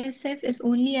why CSF is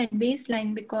only at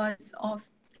baseline? Because of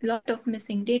a lot of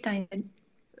missing data.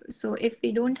 So if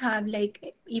we don't have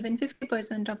like even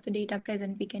 50% of the data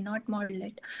present, we cannot model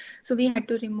it. So we had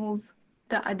to remove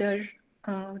the other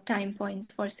time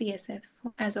points for CSF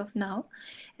as of now.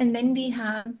 And then we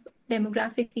have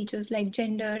demographic features like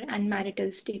gender and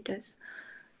marital status.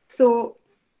 So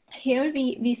here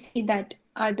we see that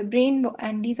are the brain,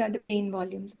 and these are the brain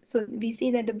volumes. So we see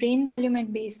that the brain volume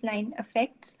at baseline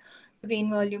affects the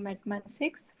brain volume at month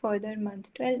 6, further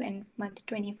month 12 and month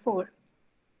 24.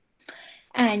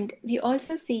 And we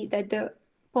also see that the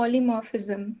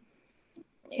polymorphism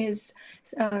is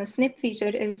SNP feature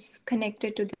is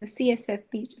connected to the CSF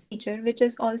feature, which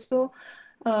is also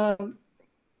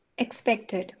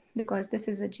expected because this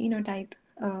is a genotype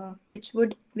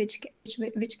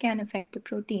which can affect the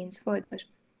proteins further.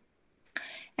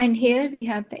 And here we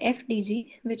have the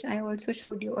FDG, which I also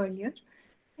showed you earlier.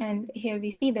 And here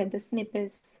we see that the SNP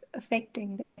is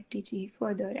affecting the FDG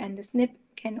further, and the SNP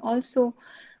can also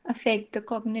affect the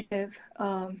cognitive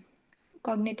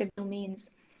domains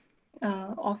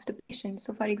of the patient.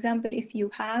 So, for example, if you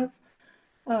have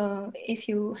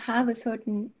a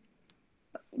certain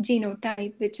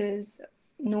genotype which is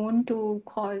known to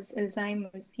cause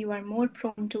Alzheimer's, you are more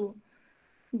prone to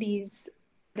the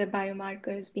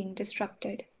biomarkers being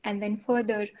disrupted. And then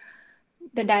further,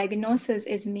 the diagnosis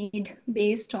is made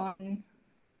based on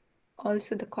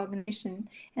also the cognition,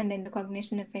 and then the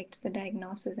cognition affects the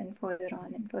diagnosis and further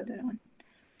on and further on.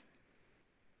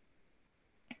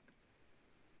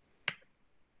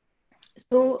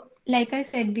 So, like I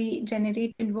said, we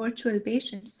generated virtual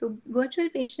patients. So, virtual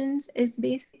patients is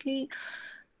basically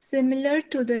similar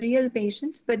to the real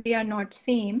patients, but they are not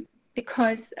same,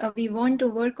 because we want to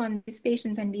work on these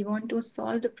patients and we want to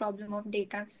solve the problem of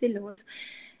data silos.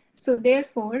 So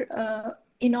therefore,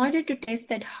 in order to test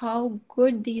that how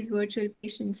good these virtual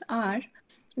patients are,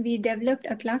 we developed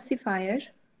a classifier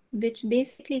which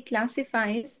basically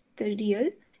classifies the real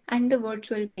and the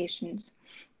virtual patients.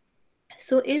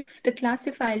 So if the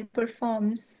classifier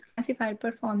performs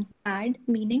bad,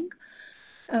 meaning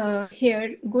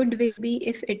here good will be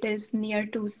if it is near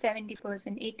to 70%,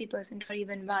 80%, or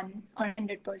even 1 or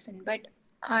 100%. But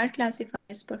our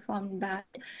classifiers performed bad,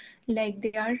 like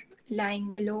they are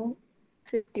lying below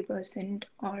 50%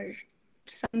 or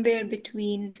somewhere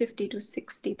between 50 to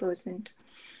 60%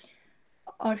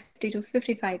 or 50 to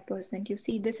 55%. You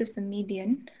see, this is the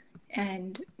median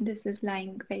and this is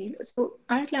lying very low. So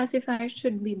our classifier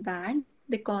should be bad,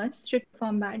 should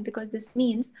perform bad, because this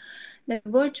means that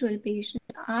virtual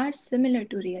patients are similar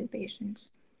to real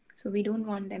patients. So we don't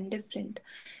want them different.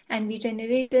 And we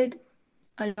generated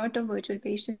a lot of virtual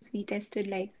patients. We tested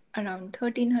like around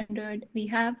 1300. We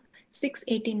have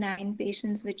 689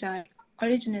 patients which are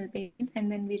original patients,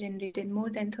 and then we generated more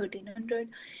than 1300.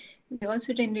 We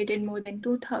also generated more than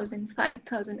 2000,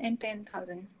 5000, and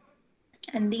 10,000.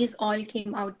 And these all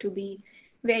came out to be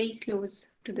very close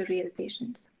to the real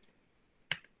patients.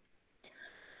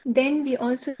 Then we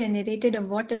also generated a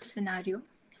what if scenario.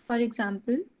 For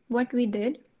example, what we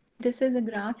did, this is a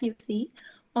graph you see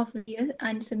of real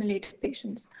and simulated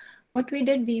patients. What we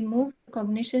did, we moved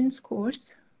cognition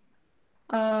scores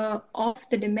of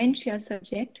the dementia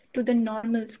subject to the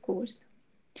normal scores.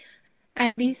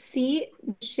 And we see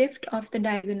the shift of the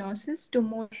diagnosis to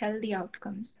more healthy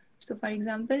outcomes. So for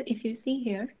example, if you see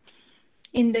here,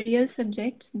 in the real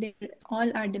subjects, they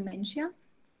all are dementia.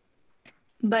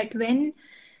 But when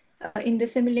in the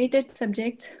simulated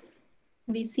subjects,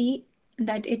 we see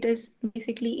that it is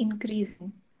basically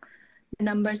increasing. The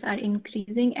numbers are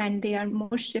increasing and they are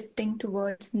more shifting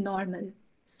towards normal.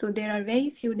 So there are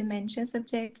very few dementia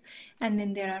subjects, and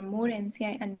then there are more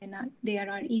MCI, and then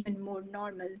there are even more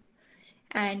normal.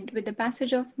 And with the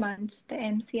passage of months, the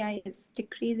MCI is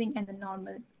decreasing and the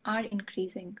normal are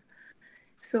increasing.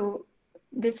 So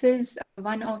this is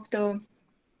one of the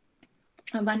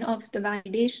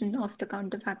validation of the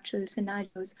counterfactual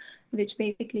scenarios, which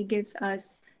basically gives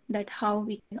us that how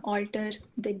we can alter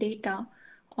the data,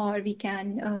 or we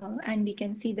can and we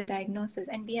can see the diagnosis.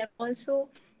 And we have also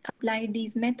applied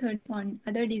these methods on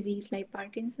other disease like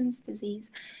Parkinson's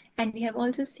disease, and we have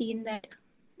also seen that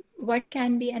what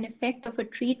can be an effect of a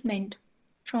treatment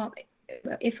from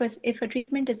if a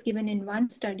treatment is given in one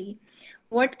study,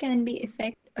 what can be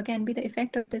the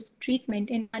effect of this treatment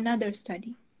in another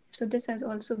study. So this has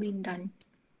also been done.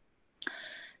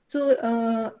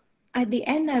 So at the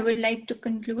end, I would like to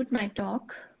conclude my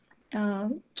talk.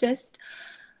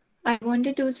 I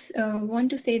wanted to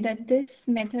want to say that this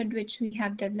method which we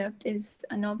have developed is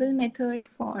a novel method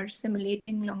for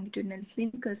simulating longitudinal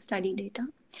clinical study data,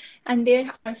 and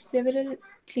there are several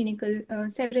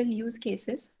use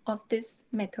cases of this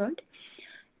method.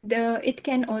 It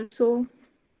can also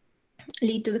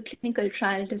lead to the clinical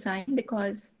trial design,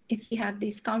 because if we have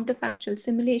these counterfactual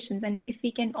simulations, and if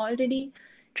we can already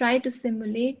try to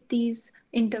simulate these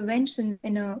interventions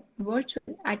in a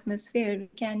virtual atmosphere, we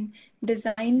can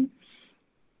design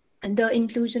the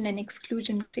inclusion and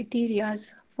exclusion criteria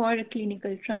for a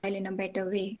clinical trial in a better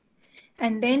way.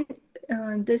 And then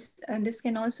this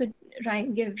can also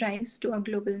give rise to a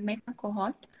global meta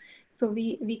cohort. So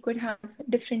we could have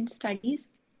different studies,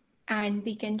 and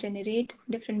we can generate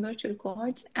different virtual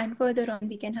cohorts, and further on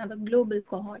we can have a global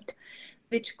cohort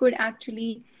which could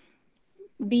actually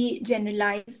be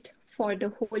generalized for the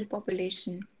whole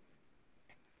population.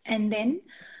 And then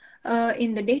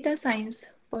in the data science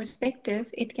perspective,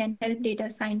 it can help data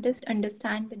scientists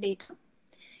understand the data.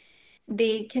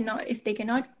 If they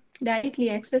cannot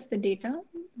directly access the data,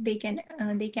 they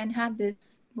can have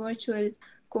this virtual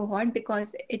cohort,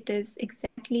 because it is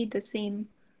exactly the same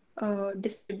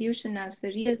distribution as the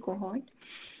real cohort,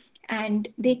 and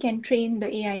they can train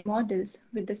the AI models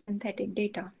with the synthetic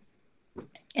data.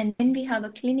 And then we have a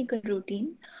clinical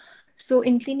routine. So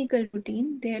in clinical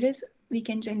routine, we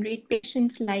can generate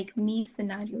patients like me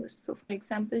scenarios. So for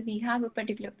example, we have a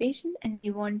particular patient and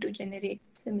we want to generate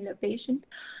similar patient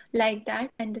like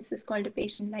that, and this is called a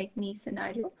patient like me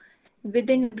scenario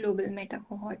within a global meta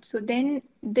cohort. So then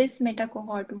this meta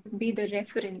cohort would be the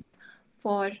reference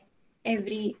for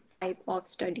every type of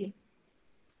study.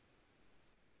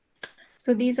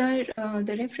 So these are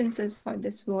the references for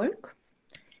this work.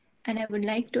 And I would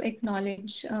like to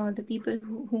acknowledge the people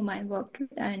whom I worked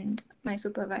with and my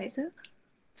supervisor.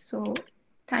 So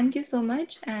thank you so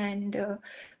much. And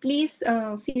please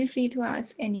feel free to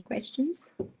ask any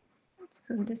questions.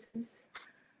 So this is...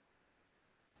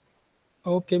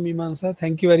 Okay, Mimansa,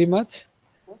 thank you very much.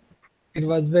 It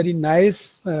was very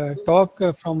nice talk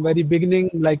from very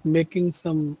beginning, like making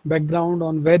some background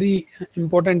on very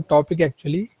important topic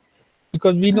actually,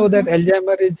 because we know that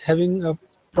Alzheimer is having a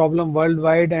problem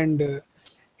worldwide, and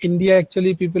India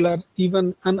actually people are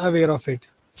even unaware of it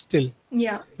still.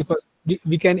 Yeah. Because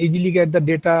we can easily get the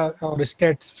data or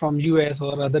stats from US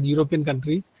or other European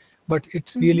countries, but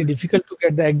it's really difficult to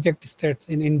get the exact stats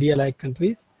in India like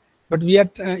countries. But we are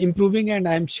improving, and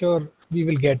I'm sure we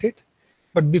will get it.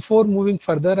 But before moving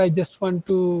further, I just want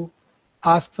to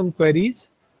ask some queries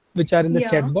which are in the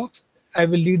chat box. I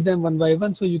will read them one by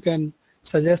one so you can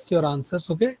suggest your answers.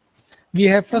 Okay. We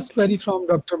have first query from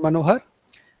Dr. Manohar,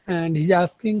 and he's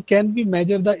asking, can we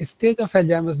measure the stage of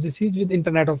Alzheimer's disease with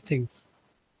Internet of Things,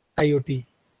 IoT?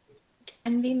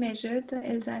 Can we measure the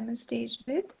Alzheimer's stage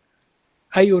with?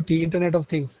 IoT, Internet of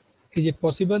Things. Is it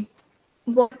possible?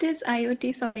 What is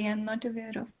IoT? Sorry, I'm not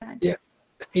aware of that. Yeah,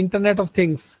 Internet of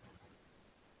Things.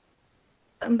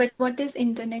 But what is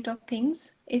Internet of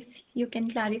Things? If you can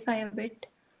clarify a bit.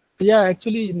 Yeah,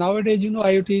 actually nowadays,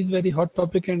 IoT is very hot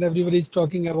topic and everybody is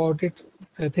talking about it.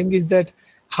 The thing is that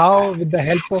how with the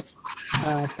help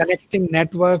of connecting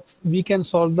networks, we can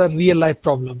solve the real life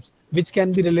problems, which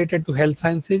can be related to health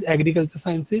sciences, agriculture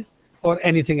sciences, or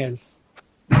anything else.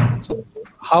 So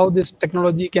how this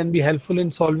technology can be helpful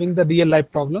in solving the real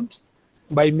life problems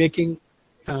by making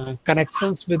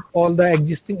connections with all the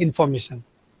existing information.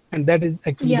 And that is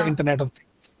actually the Internet of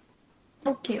Things.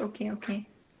 Okay.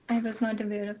 I was not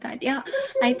aware of that. Yeah,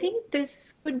 I think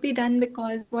this could be done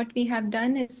because what we have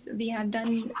done is we have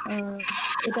done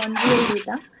it on real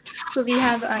data. So we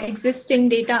have existing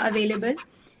data available,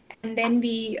 and then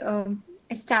we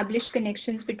establish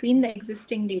connections between the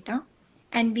existing data.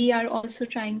 And we are also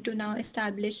trying to now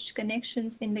establish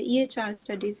connections in the EHR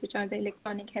studies, which are the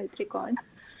electronic health records.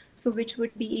 So which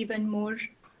would be even more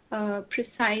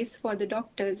precise for the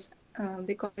doctors.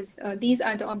 Because these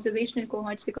are the observational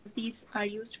cohorts, because these are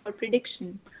used for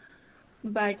prediction.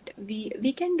 But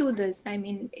we can do this. I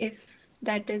mean, if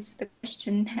that is the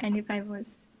question, and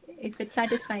if it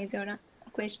satisfies your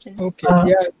question. Okay.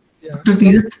 Yeah. Dr.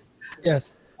 Tirth?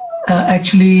 Yes.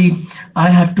 Actually, I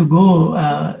have to go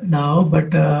now, but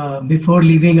before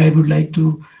leaving, I would like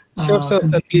to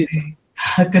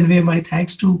convey my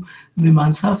thanks to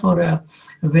Mimansa for a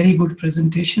very good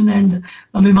presentation. And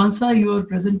Mimansa, your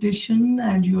presentation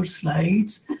and your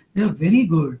slides, they are very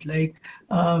good, like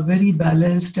very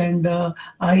balanced, and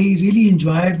I really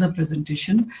enjoyed the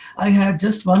presentation. I had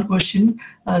just one question.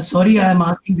 Sorry, I am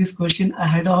asking this question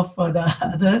ahead of the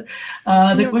other.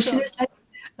 The question is like,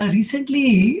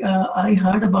 recently I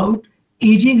heard about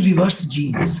aging reverse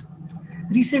genes.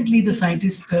 Recently, the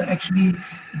scientists actually,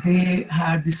 they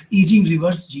had this aging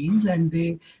reverse genes, and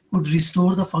they could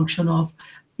restore the function of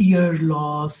ear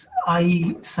loss,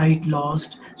 eyesight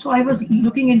lost. So I was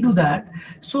looking into that.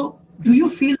 So do you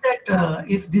feel that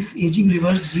if this aging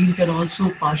reverse gene can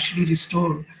also partially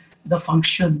restore the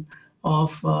function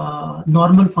of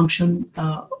normal function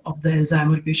of the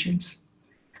Alzheimer patients?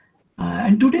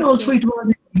 And today also it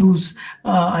was news.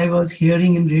 I was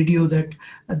hearing in radio that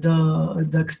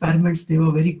the experiments, they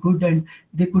were very good, and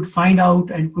they could find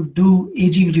out and could do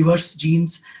aging reverse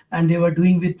genes, and they were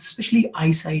doing with especially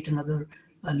eyesight and other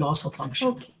loss of function.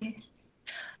 Okay.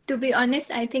 To be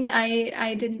honest, I think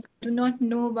I do not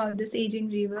know about this aging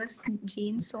reverse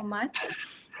gene so much.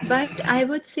 But I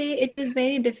would say it is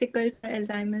very difficult for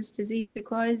Alzheimer's disease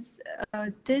because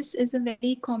this is a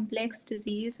very complex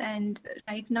disease, and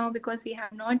right now, because we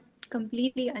have not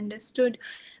completely understood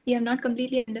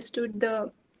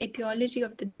the etiology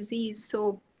of the disease.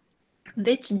 So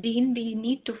which gene we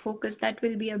need to focus, that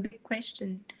will be a big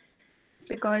question,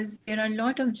 because there are a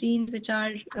lot of genes which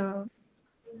are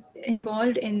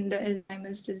involved in the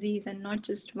Alzheimer's disease and not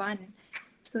just one.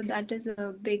 So that is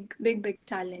a big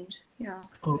challenge. Yeah.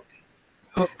 Okay.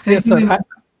 Yes, sir.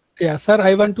 Sir,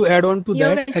 I want to add on to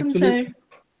You're that. welcome, Actually,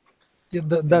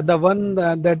 sir. the one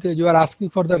that you are asking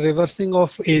for, the reversing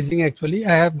of aging, actually,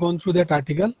 I have gone through that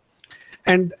article,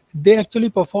 and they actually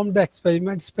performed the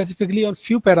experiment specifically on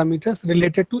few parameters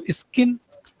related to skin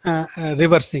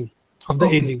reversing of the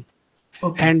aging.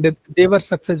 And they were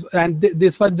successful, and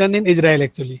this was done in Israel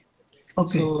actually.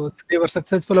 Okay. So they were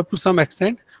successful up to some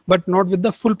extent, but not with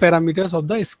the full parameters of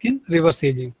the skin reverse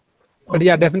aging. But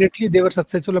yeah, definitely they were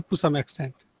successful up to some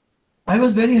extent. I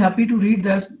was very happy to read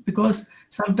this because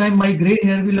sometime my gray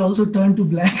hair will also turn to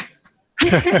black.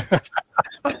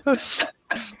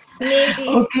 Maybe.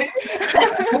 Okay.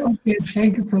 Okay.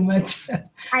 Thank you so much.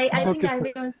 I think Okay, I sir.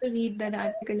 will also read that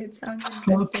article. It sounds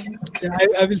Okay. interesting. Okay.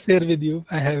 Yeah, I will share with you.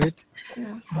 I have it.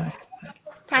 Yeah. Bye.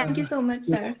 Thank you so much,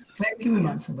 sir. Thank you,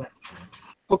 Mimansa. Bye.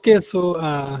 Okay, so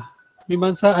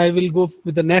Mimansa, I will go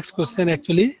with the next question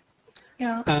actually,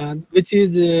 Yeah. which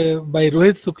is by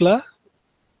Rohit Sukla.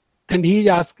 And he is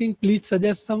asking, please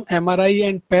suggest some MRI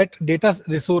and PET data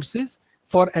resources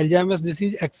for Alzheimer's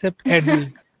disease except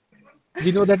ADNI.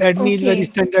 We know that ADNI is very Okay.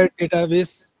 standard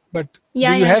database, but do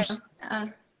Yeah, you yeah, have? yeah.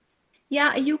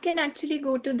 Yeah, you can actually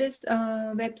go to this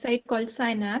website called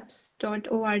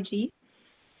synapse.org,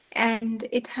 and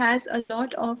it has a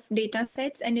lot of data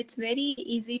sets, and it's very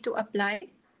easy to apply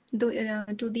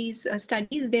to these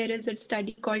studies. There is a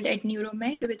study called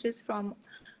EdNeuromed, which is from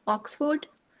Oxford,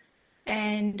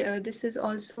 and this is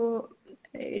also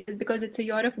because it's a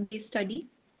Europe-based study.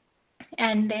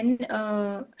 And then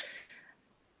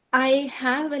I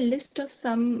have a list of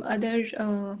some other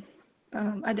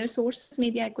sources.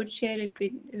 Maybe I could share it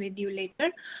with you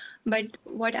later. But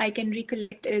what I can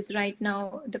recollect is right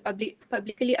now the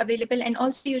publicly available, and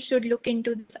also you should look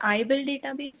into this IBL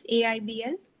database,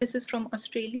 AIBL. This is from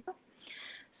Australia.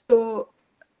 So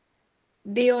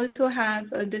they also have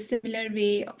the similar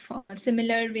way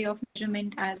of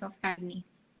measurement as of ADNI.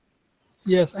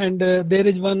 Yes, and there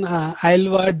is one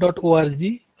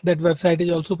ilva.org. That website is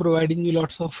also providing you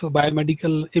lots of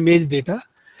biomedical image data.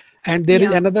 And there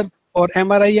is Yeah. another for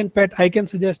MRI and PET. I can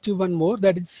suggest you one more,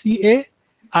 that is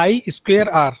CAI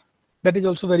square R. That is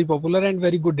also very popular and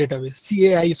very good database.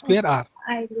 CAI square R.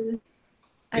 I will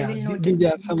Yeah, note these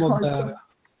it are some of also.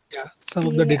 the some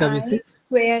of the CAI databases.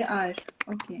 square R.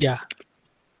 Okay. Yeah.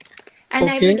 And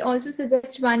I Okay. would also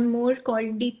suggest one more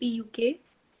called DPUK.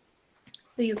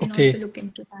 So you can Okay. also look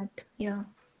into that. Yeah.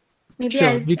 Maybe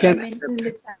Sure. We I'll can mention in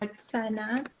the chat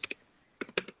Synapse.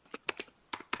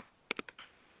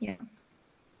 Yeah.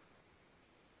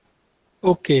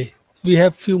 Okay. We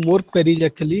have few more queries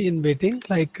actually in waiting.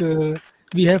 Like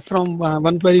we have from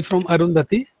one query from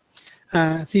Arundhati.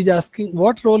 She's asking,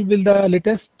 what role will the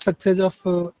latest success of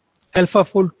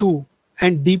AlphaFold 2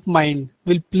 and DeepMind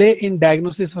will play in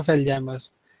diagnosis of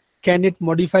Alzheimer's? Can it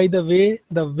modify the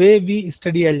way we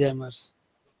study Alzheimer's?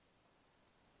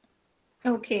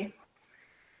 Okay.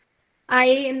 I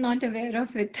am not aware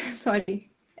of it. Sorry.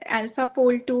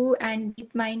 AlphaFold 2 and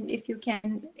DeepMind, if you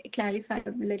can clarify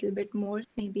a little bit more,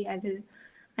 maybe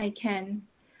I can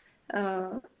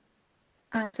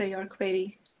answer your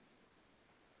query.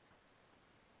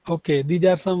 Okay, these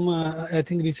are some I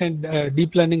think recent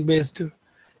deep learning based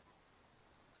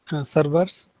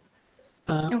servers.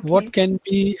 Okay. What can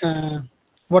be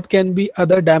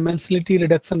other dimensionality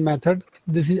reduction method?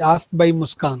 This is asked by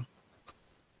Muskan.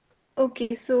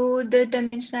 Okay, so the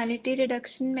dimensionality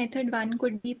reduction method one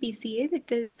could be PCA,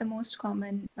 which is the most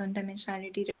common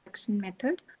dimensionality reduction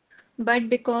method. But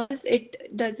because it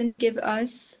doesn't give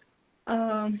us,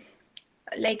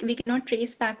 like we cannot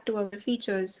trace back to our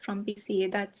features from PCA,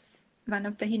 that's one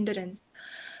of the hindrance.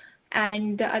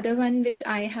 And the other one which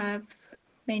I have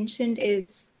mentioned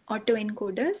is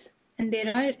autoencoders. And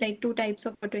there are like two types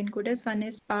of autoencoders. One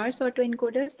is sparse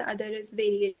autoencoders, the other is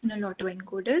variational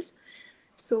autoencoders.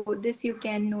 So this you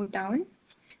can note down.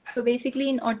 So basically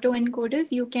in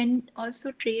autoencoders, you can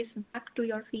also trace back to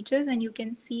your features and you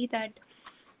can see that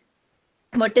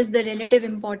what is the relative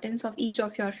importance of each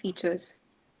of your features.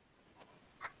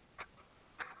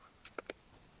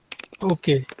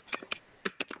 Okay.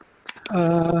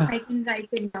 I can write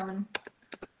it down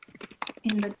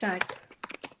in the chat.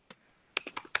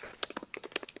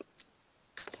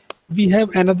 We have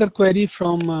another query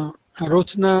from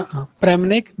Rochna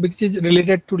Pramnik, which is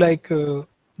related to like the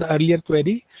earlier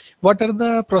query. What are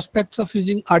the prospects of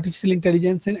using artificial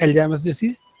intelligence in Alzheimer's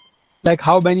disease? Like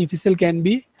how beneficial can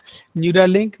be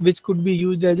Neuralink, which could be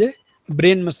used as a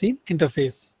brain-machine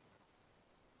interface?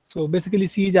 So basically,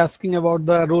 she is asking about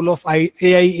the role of AI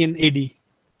in AD.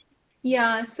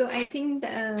 Yeah, so I think,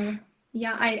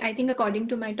 I think according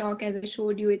to my talk, as I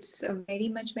showed you, it's very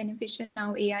much beneficial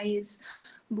now. AI is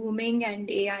booming and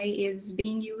AI is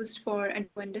being used to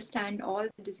understand all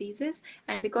the diseases.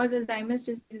 And because Alzheimer's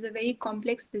disease is a very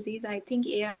complex disease, I think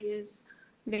AI is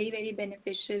very, very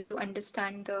beneficial to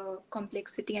understand the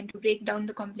complexity and to break down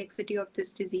the complexity of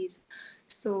this disease.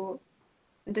 So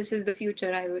this is the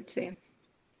future, I would say.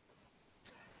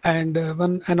 And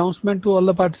one announcement to all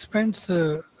the participants,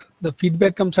 the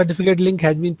feedback cum certificate link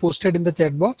has been posted in the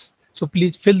chat box. So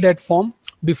please fill that form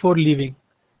before leaving.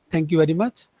 Thank you very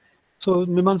much. So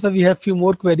Mimamsa, we have few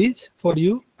more queries for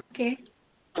you. Okay.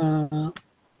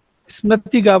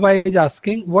 Smriti Gaba is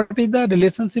asking, what is the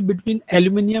relationship between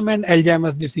aluminium and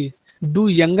Alzheimer's disease? Do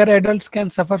younger adults can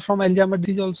suffer from Alzheimer's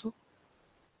disease also?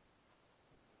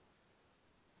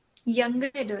 Younger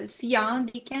adults, yeah,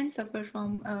 they can suffer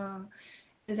from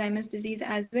Alzheimer's disease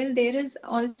as well. There is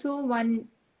also one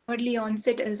early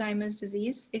onset Alzheimer's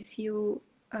disease. If you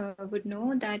would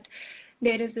know that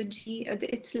there is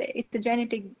it's a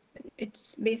genetic,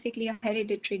 it's basically a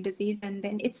hereditary disease, and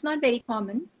then it's not very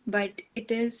common, but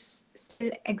it is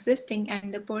still existing,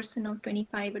 and a person of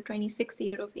 25 or 26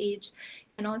 year of age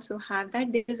can also have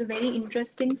that. There is a very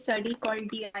interesting study called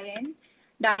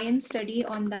DIN study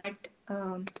on that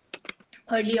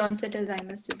early onset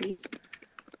Alzheimer's disease.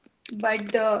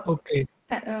 But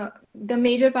the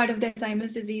major part of the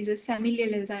Alzheimer's disease is familial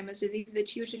Alzheimer's disease,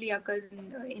 which usually occurs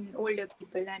in older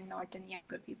people and not in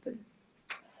younger people.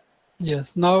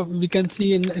 Yes, now we can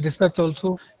see in research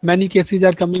also many cases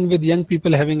are coming with young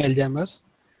people having Alzheimer's,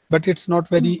 but it's not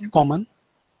very common.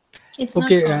 It's not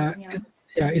common, yeah.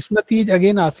 Yeah, Smriti is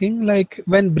again asking, like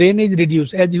when brain is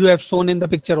reduced, as you have shown in the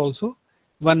picture also,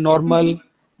 one normal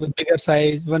with bigger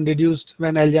size, one reduced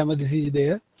when Alzheimer's disease is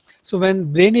there. So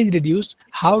when brain is reduced,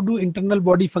 how do internal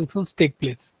body functions take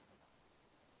place?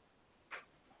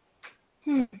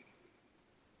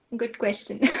 Good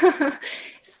question.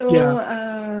 So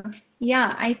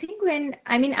yeah, I think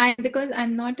because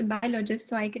I'm not a biologist,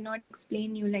 so I cannot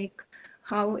explain you like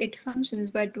how it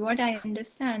functions, but what I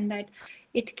understand that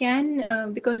it can,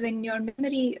 because when your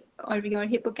memory or your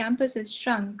hippocampus is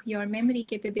shrunk, your memory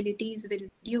capabilities will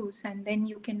reduce, and then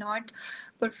you cannot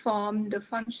perform the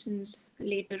functions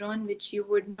later on which you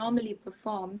would normally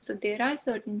perform. So there are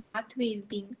certain pathways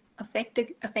being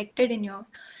affected in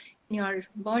your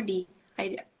body.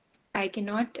 I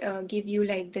cannot give you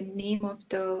like the name of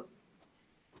the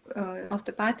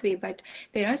pathway, but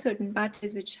there are certain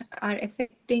pathways which are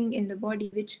affecting in the body,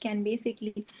 which can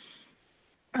basically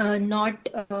not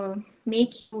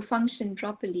make you function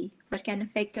properly, but can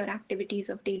affect your activities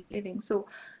of daily living. So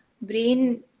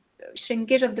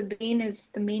shrinkage of the brain is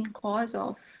the main cause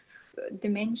of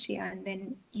dementia, and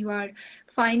then you are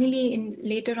finally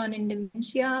later on in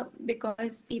dementia,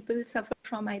 because people suffer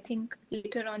from, I think,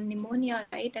 later on pneumonia,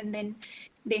 right? And then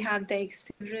they have the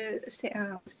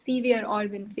severe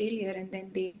organ failure, and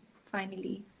then they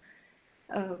finally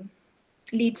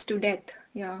leads to death.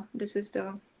 Yeah, this is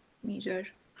the major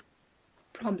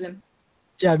problem.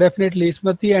 Yeah, definitely,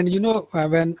 Smriti. And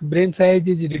when brain size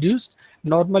is reduced,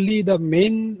 normally the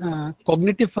main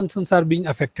cognitive functions are being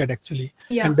affected actually.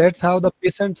 Yeah. And that's how the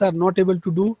patients are not able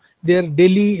to do their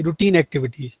daily routine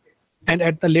activities. And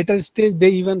at the later stage, they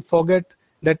even forget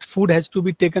that food has to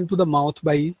be taken to the mouth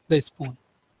by the spoon.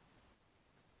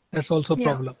 That's also a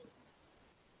problem.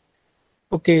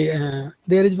 Okay,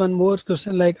 there is one more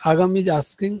question, like Agam is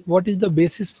asking, what is the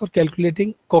basis for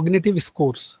calculating cognitive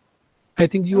scores? I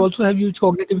think you also have used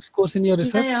cognitive scores in your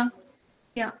research.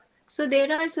 Yeah. So there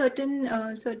are certain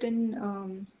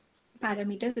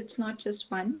parameters. It's not just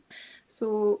one.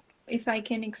 So if I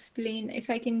can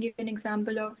give an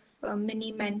example of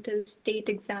mini mental state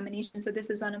examination. So this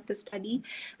is one of the study.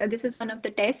 This is one of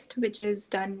the tests which is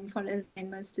done for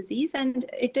Alzheimer's disease, and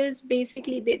it is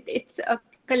basically it's a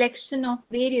collection of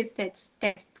various tests.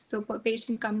 So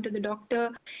patient come to the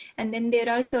doctor, and then there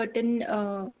are certain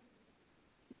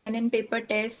pen and paper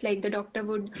tests, like the doctor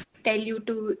would tell you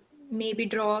to maybe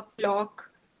draw a clock,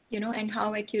 and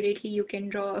how accurately you can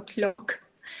draw a clock.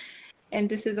 And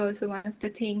this is also one of the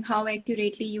things, how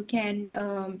accurately you can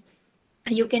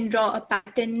draw a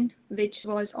pattern which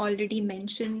was already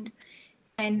mentioned.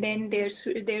 And then there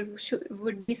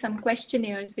would be some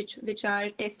questionnaires which are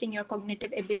testing your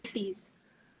cognitive abilities.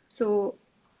 So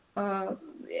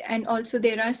and also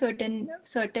there are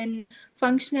certain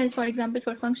functional, for example,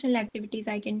 for functional activities,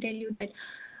 I can tell you that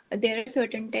there are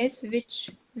certain tests which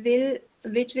will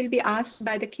be asked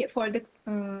by from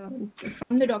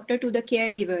the doctor to the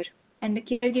caregiver, and the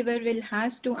caregiver will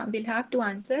have to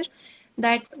answer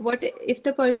that what if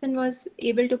the person was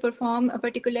able to perform a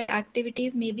particular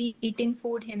activity, maybe eating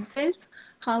food himself,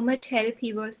 how much help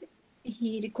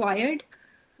he required,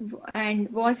 and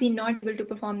was he not able to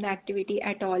perform the activity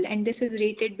at all. And this is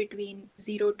rated between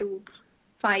 0 to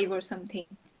 5 or something.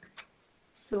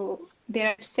 So there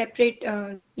are separate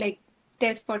like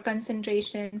tests for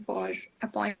concentration, for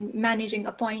managing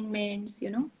appointments,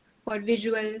 for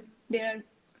visual. There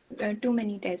are too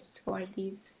many tests for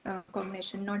these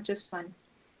cognition, not just one.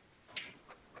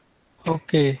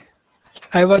 Okay.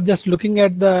 I was just looking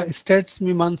at the stats,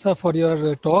 Mimansa, for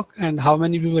your talk and how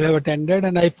many people have attended,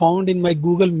 and I found in my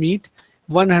Google Meet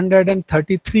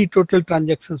 133 total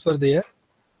transactions were there.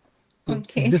 So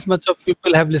Okay. this much of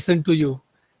people have listened to you,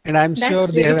 and I'm That's sure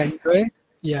they have great. enjoyed.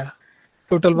 Yeah,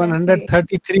 total That's great.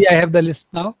 133. I have the list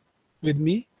now with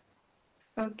me,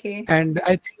 Okay. and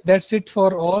I think that's it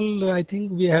for all. I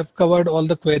think we have covered all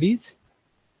the queries.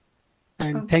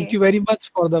 And thank Okay. you very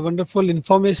much for the wonderful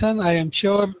information. I am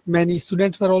sure many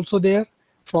students were also there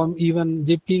from even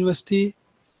JP University.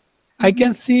 I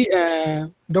can see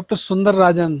Dr. Sundar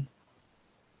Rajan.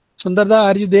 Sundarda,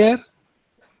 are you there?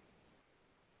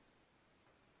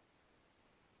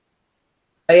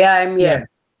 Yeah, I'm Yeah. here.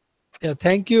 Yeah,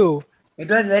 thank you. It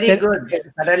was very Can- good.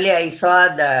 Suddenly I saw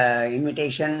the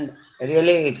invitation.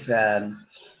 Really, it's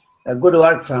a good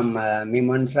work from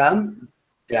Mimansa.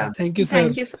 Yeah. Thank you, sir.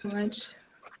 Thank you so much.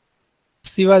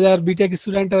 She was our BTech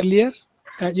student earlier.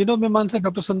 You know, Mimansa,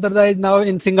 Dr. Sundarda is now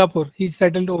in Singapore. He's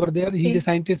settled over there. He's a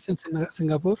scientist in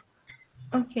Singapore.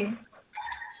 Okay.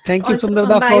 Thank you, Also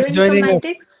Sundarda, for joining us.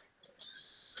 bioinformatics.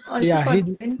 Also Yeah, for he,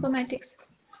 bioinformatics.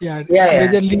 yeah, Yeah.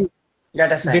 majorly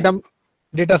Data science.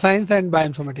 data science and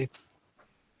bioinformatics.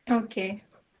 Okay.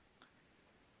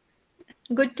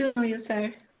 Good to know you,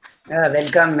 sir.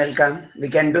 Welcome, welcome. We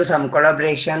can do some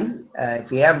collaboration.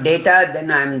 If you have data,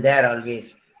 then I'm there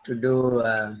always to do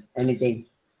anything.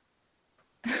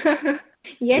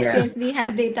 Yes, we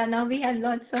have data. Now we have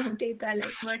lots of data,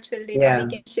 like virtual data Yeah.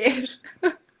 we can share.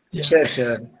 Sure,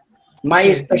 sure. My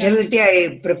Okay. specialty,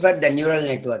 I prefer the neural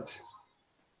networks.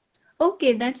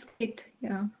 Okay, that's great.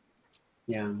 Yeah.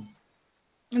 Yeah.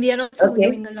 We are also Okay.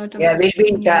 doing a lot of Yeah, we'll be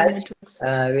in neural touch. networks.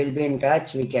 We'll be in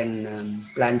touch. We can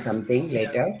plan something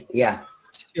later. Yeah.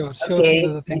 Sure, Okay.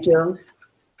 Sundarda. Thank you.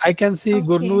 I can see Okay.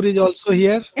 Gurnur is also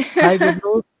here. Hi,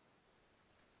 Gurnur.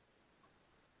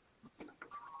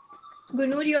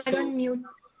 Gunur, you are on mute.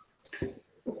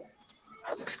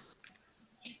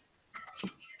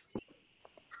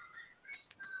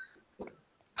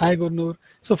 Hi, Gurnur.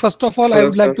 So first of all, I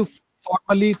would like to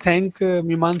formally thank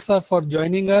Mimansa for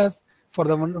joining us for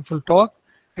the wonderful talk.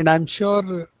 And I'm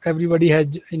sure everybody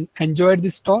has enjoyed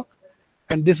this talk.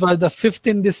 And this was the fifth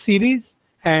in this series.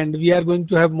 And we are going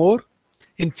to have more.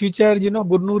 In future, you know,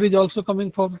 Gurnur is also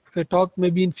coming for a talk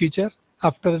maybe in future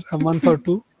after a month or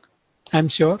two, I'm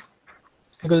sure.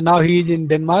 Because now he is in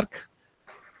Denmark.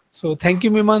 So thank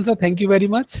you, Mimansa. Thank you very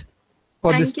much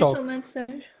for this Thank you talk. so much, sir.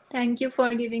 Thank you for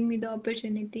giving me the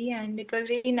opportunity. And it was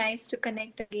really nice to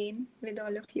connect again with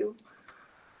all of you.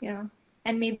 Yeah.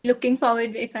 And maybe looking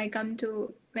forward when I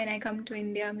come to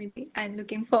India, maybe I'm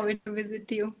looking forward to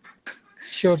visit you.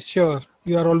 Sure.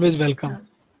 You are always welcome.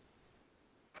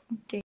 Okay.